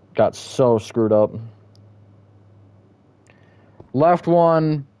 I just got so screwed up. Left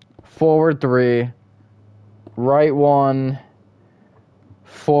 1, forward 3, right 1,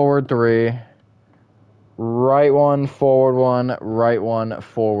 forward 3, right 1, forward 1, right 1,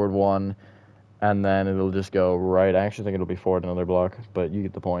 forward 1, and then it'll just go right. I actually think it'll be forward another block, but you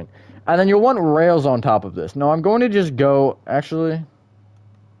get the point. And then you'll want rails on top of this. No, I'm going to just go... Actually,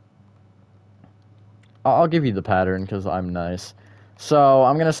 I'll give you the pattern because I'm nice. So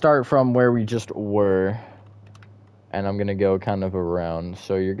I'm going to start from where we just were, and I'm going to go kind of around.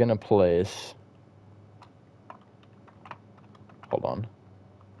 So you're going to place... Hold on.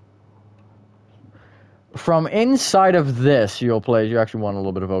 From inside of this, you'll place... You actually want a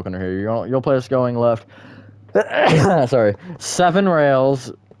little bit of opener here. You'll place going left... Sorry. 7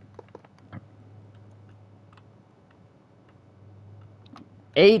 rails...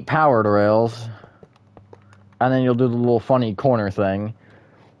 8 powered rails, and then you'll do the little funny corner thing,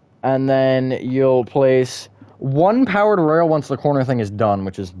 and then you'll place 1 powered rail once the corner thing is done,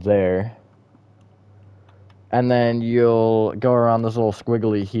 which is there, and then you'll go around this little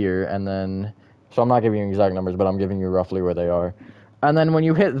squiggly here, and then, so I'm not giving you exact numbers, but I'm giving you roughly where they are, and then when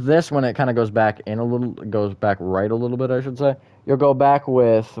you hit this, when it kind of goes back in a little, goes back right a little bit, I should say, you'll go back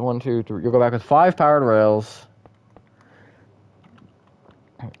with 1, 2, 3, you'll go back with 5 powered rails.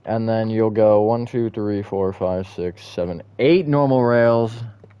 And then you'll go 1, 2, 3, 4, 5, 6, 7, 8 normal rails.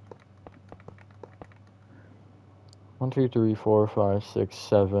 1, 2, 3, 4, 5, 6,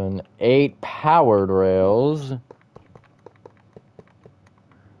 7, 8 powered rails.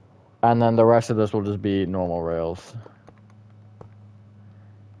 And then the rest of this will just be normal rails.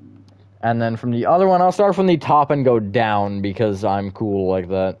 And then from the other one, I'll start from the top and go down because I'm cool like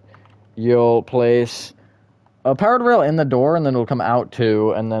that. You'll place a powered rail in the door, and then it'll come out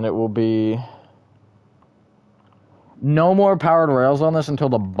too, and then it will be no more powered rails on this until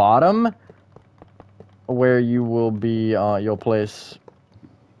the bottom, where you will be, you'll place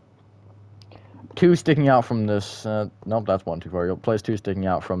 2 sticking out from this, nope, that's 1 too far. You'll place 2 sticking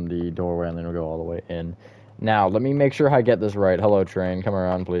out from the doorway, and then it'll go all the way in. Now, let me make sure I get this right. Hello, train. Come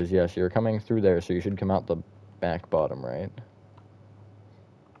around, please. Yes, you're coming through there, so you should come out the back bottom, right?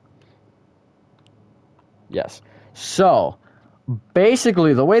 Yes. So,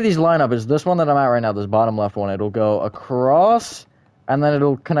 basically, the way these line up is this one that I'm at right now, this bottom left one, it'll go across, and then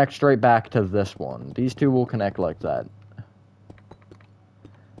it'll connect straight back to this one. These 2 will connect like that.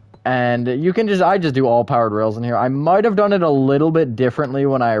 And you can I just do all powered rails in here. I might have done it a little bit differently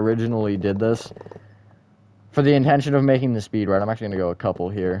when I originally did this, for the intention of making the speed right. I'm actually going to go a couple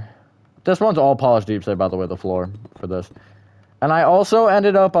here. This one's all polished deep side, by the way, the floor for this. And I also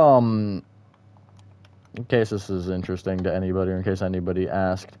ended up, in case this is interesting to anybody, or in case anybody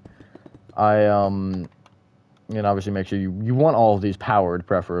asked, I, you know, obviously make sure you want all of these powered,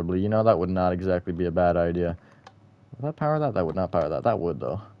 preferably. You know, that would not exactly be a bad idea. Would that power that? That would not power that. That would,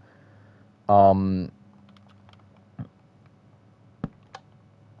 though.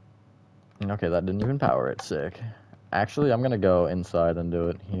 Okay, that didn't even power it. Sick. Actually, I'm gonna go inside and do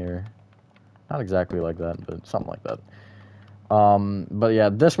it here. Not exactly like that, but something like that. But yeah,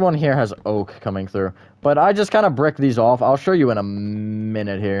 this one here has oak coming through. But I just kind of brick these off. I'll show you in a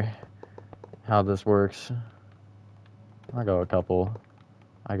minute here how this works. I'll go a couple,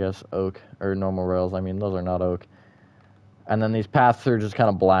 I guess, oak, or normal rails. I mean, those are not oak. And then these paths are just kind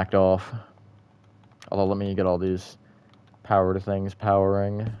of blacked off. Although, let me get all these powered things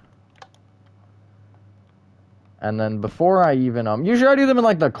powering. And then before I even, usually I do them in,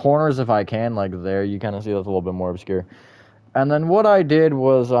 like, the corners if I can, like there. You kind of see that's a little bit more obscure. And then what I did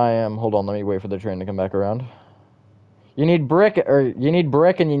was hold on, let me wait for the train to come back around. You need brick, and you need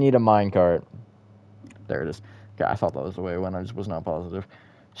a minecart. There it is. Okay, I thought that was the way it went, I just was not positive.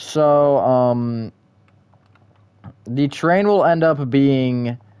 So, the train will end up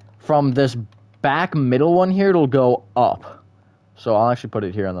being from this back middle one here, it'll go up. So I'll actually put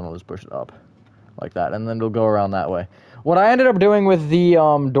it here, and then I'll just push it up. Like that, and then it'll go around that way. What I ended up doing with the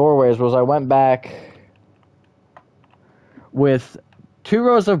doorways was I went back with 2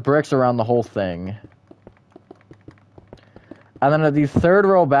 rows of bricks around the whole thing. And then at the 3rd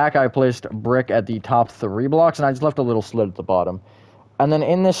row back, I placed brick at the top 3 blocks, and I just left a little slit at the bottom. And then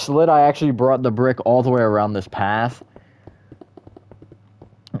in this slit, I actually brought the brick all the way around this path.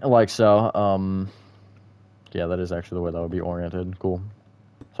 Like so. Yeah, that is actually the way that would be oriented. Cool.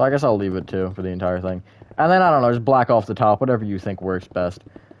 So I guess I'll leave it, too, for the entire thing. And then, I don't know, just black off the top, whatever you think works best.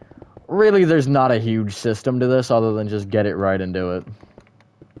 Really, there's not a huge system to this, other than just get it right and do it.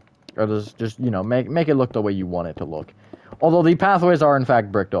 Or just you know, make it look the way you want it to look. Although the pathways are, in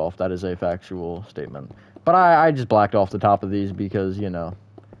fact, bricked off. That is a factual statement. But I just blacked off the top of these because, you know,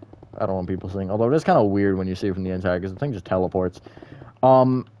 I don't want people seeing. Although it is kind of weird when you see it from the inside, because the thing just teleports.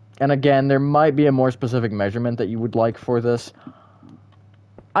 And again, there might be a more specific measurement that you would like for this.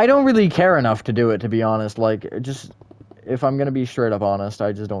 I don't really care enough to do it, to be honest. Like, just, if I'm gonna be straight up honest,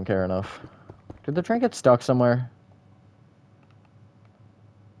 I just don't care enough. Did the train get stuck somewhere?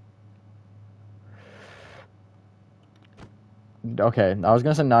 Okay, I was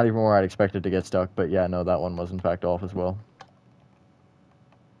gonna say not even where I'd expect it to get stuck, but yeah, no, that one was in fact off as well.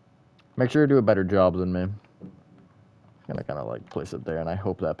 Make sure you do a better job than me. I'm gonna kind of like place it there, and I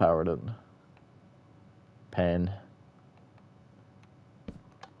hope that powered it. Pain.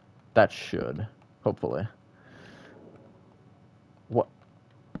 That should, hopefully. What?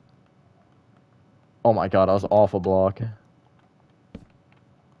 Oh my god, I was off a block.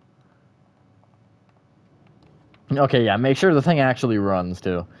 Okay, yeah, make sure the thing actually runs,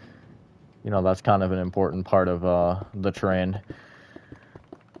 too. You know, that's kind of an important part of the train.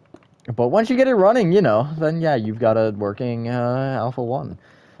 But once you get it running, you know, then yeah, you've got a working Alpha 1.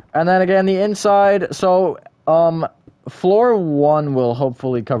 And then again, the inside, so, floor 1 will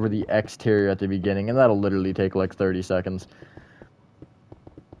hopefully cover the exterior at the beginning, and that'll literally take like 30 seconds.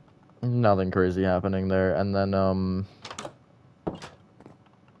 Nothing crazy happening there. And then,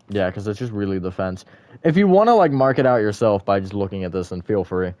 yeah, because it's just really the fence. If you want to, like, mark it out yourself by just looking at this, then feel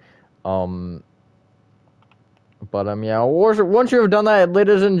free. But, yeah, once you have done that,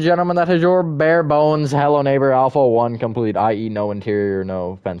 ladies and gentlemen, that is your bare bones Hello Neighbor Alpha 1 complete, i.e. no interior,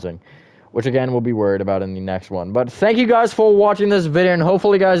 no fencing. which again we'll be worried about in the next one. But thank you guys for watching this video, and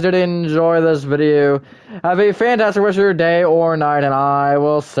hopefully you guys did enjoy this video. Have a fantastic rest of your day or night, and I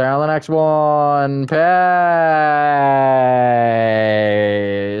will see you on the next one. Peace.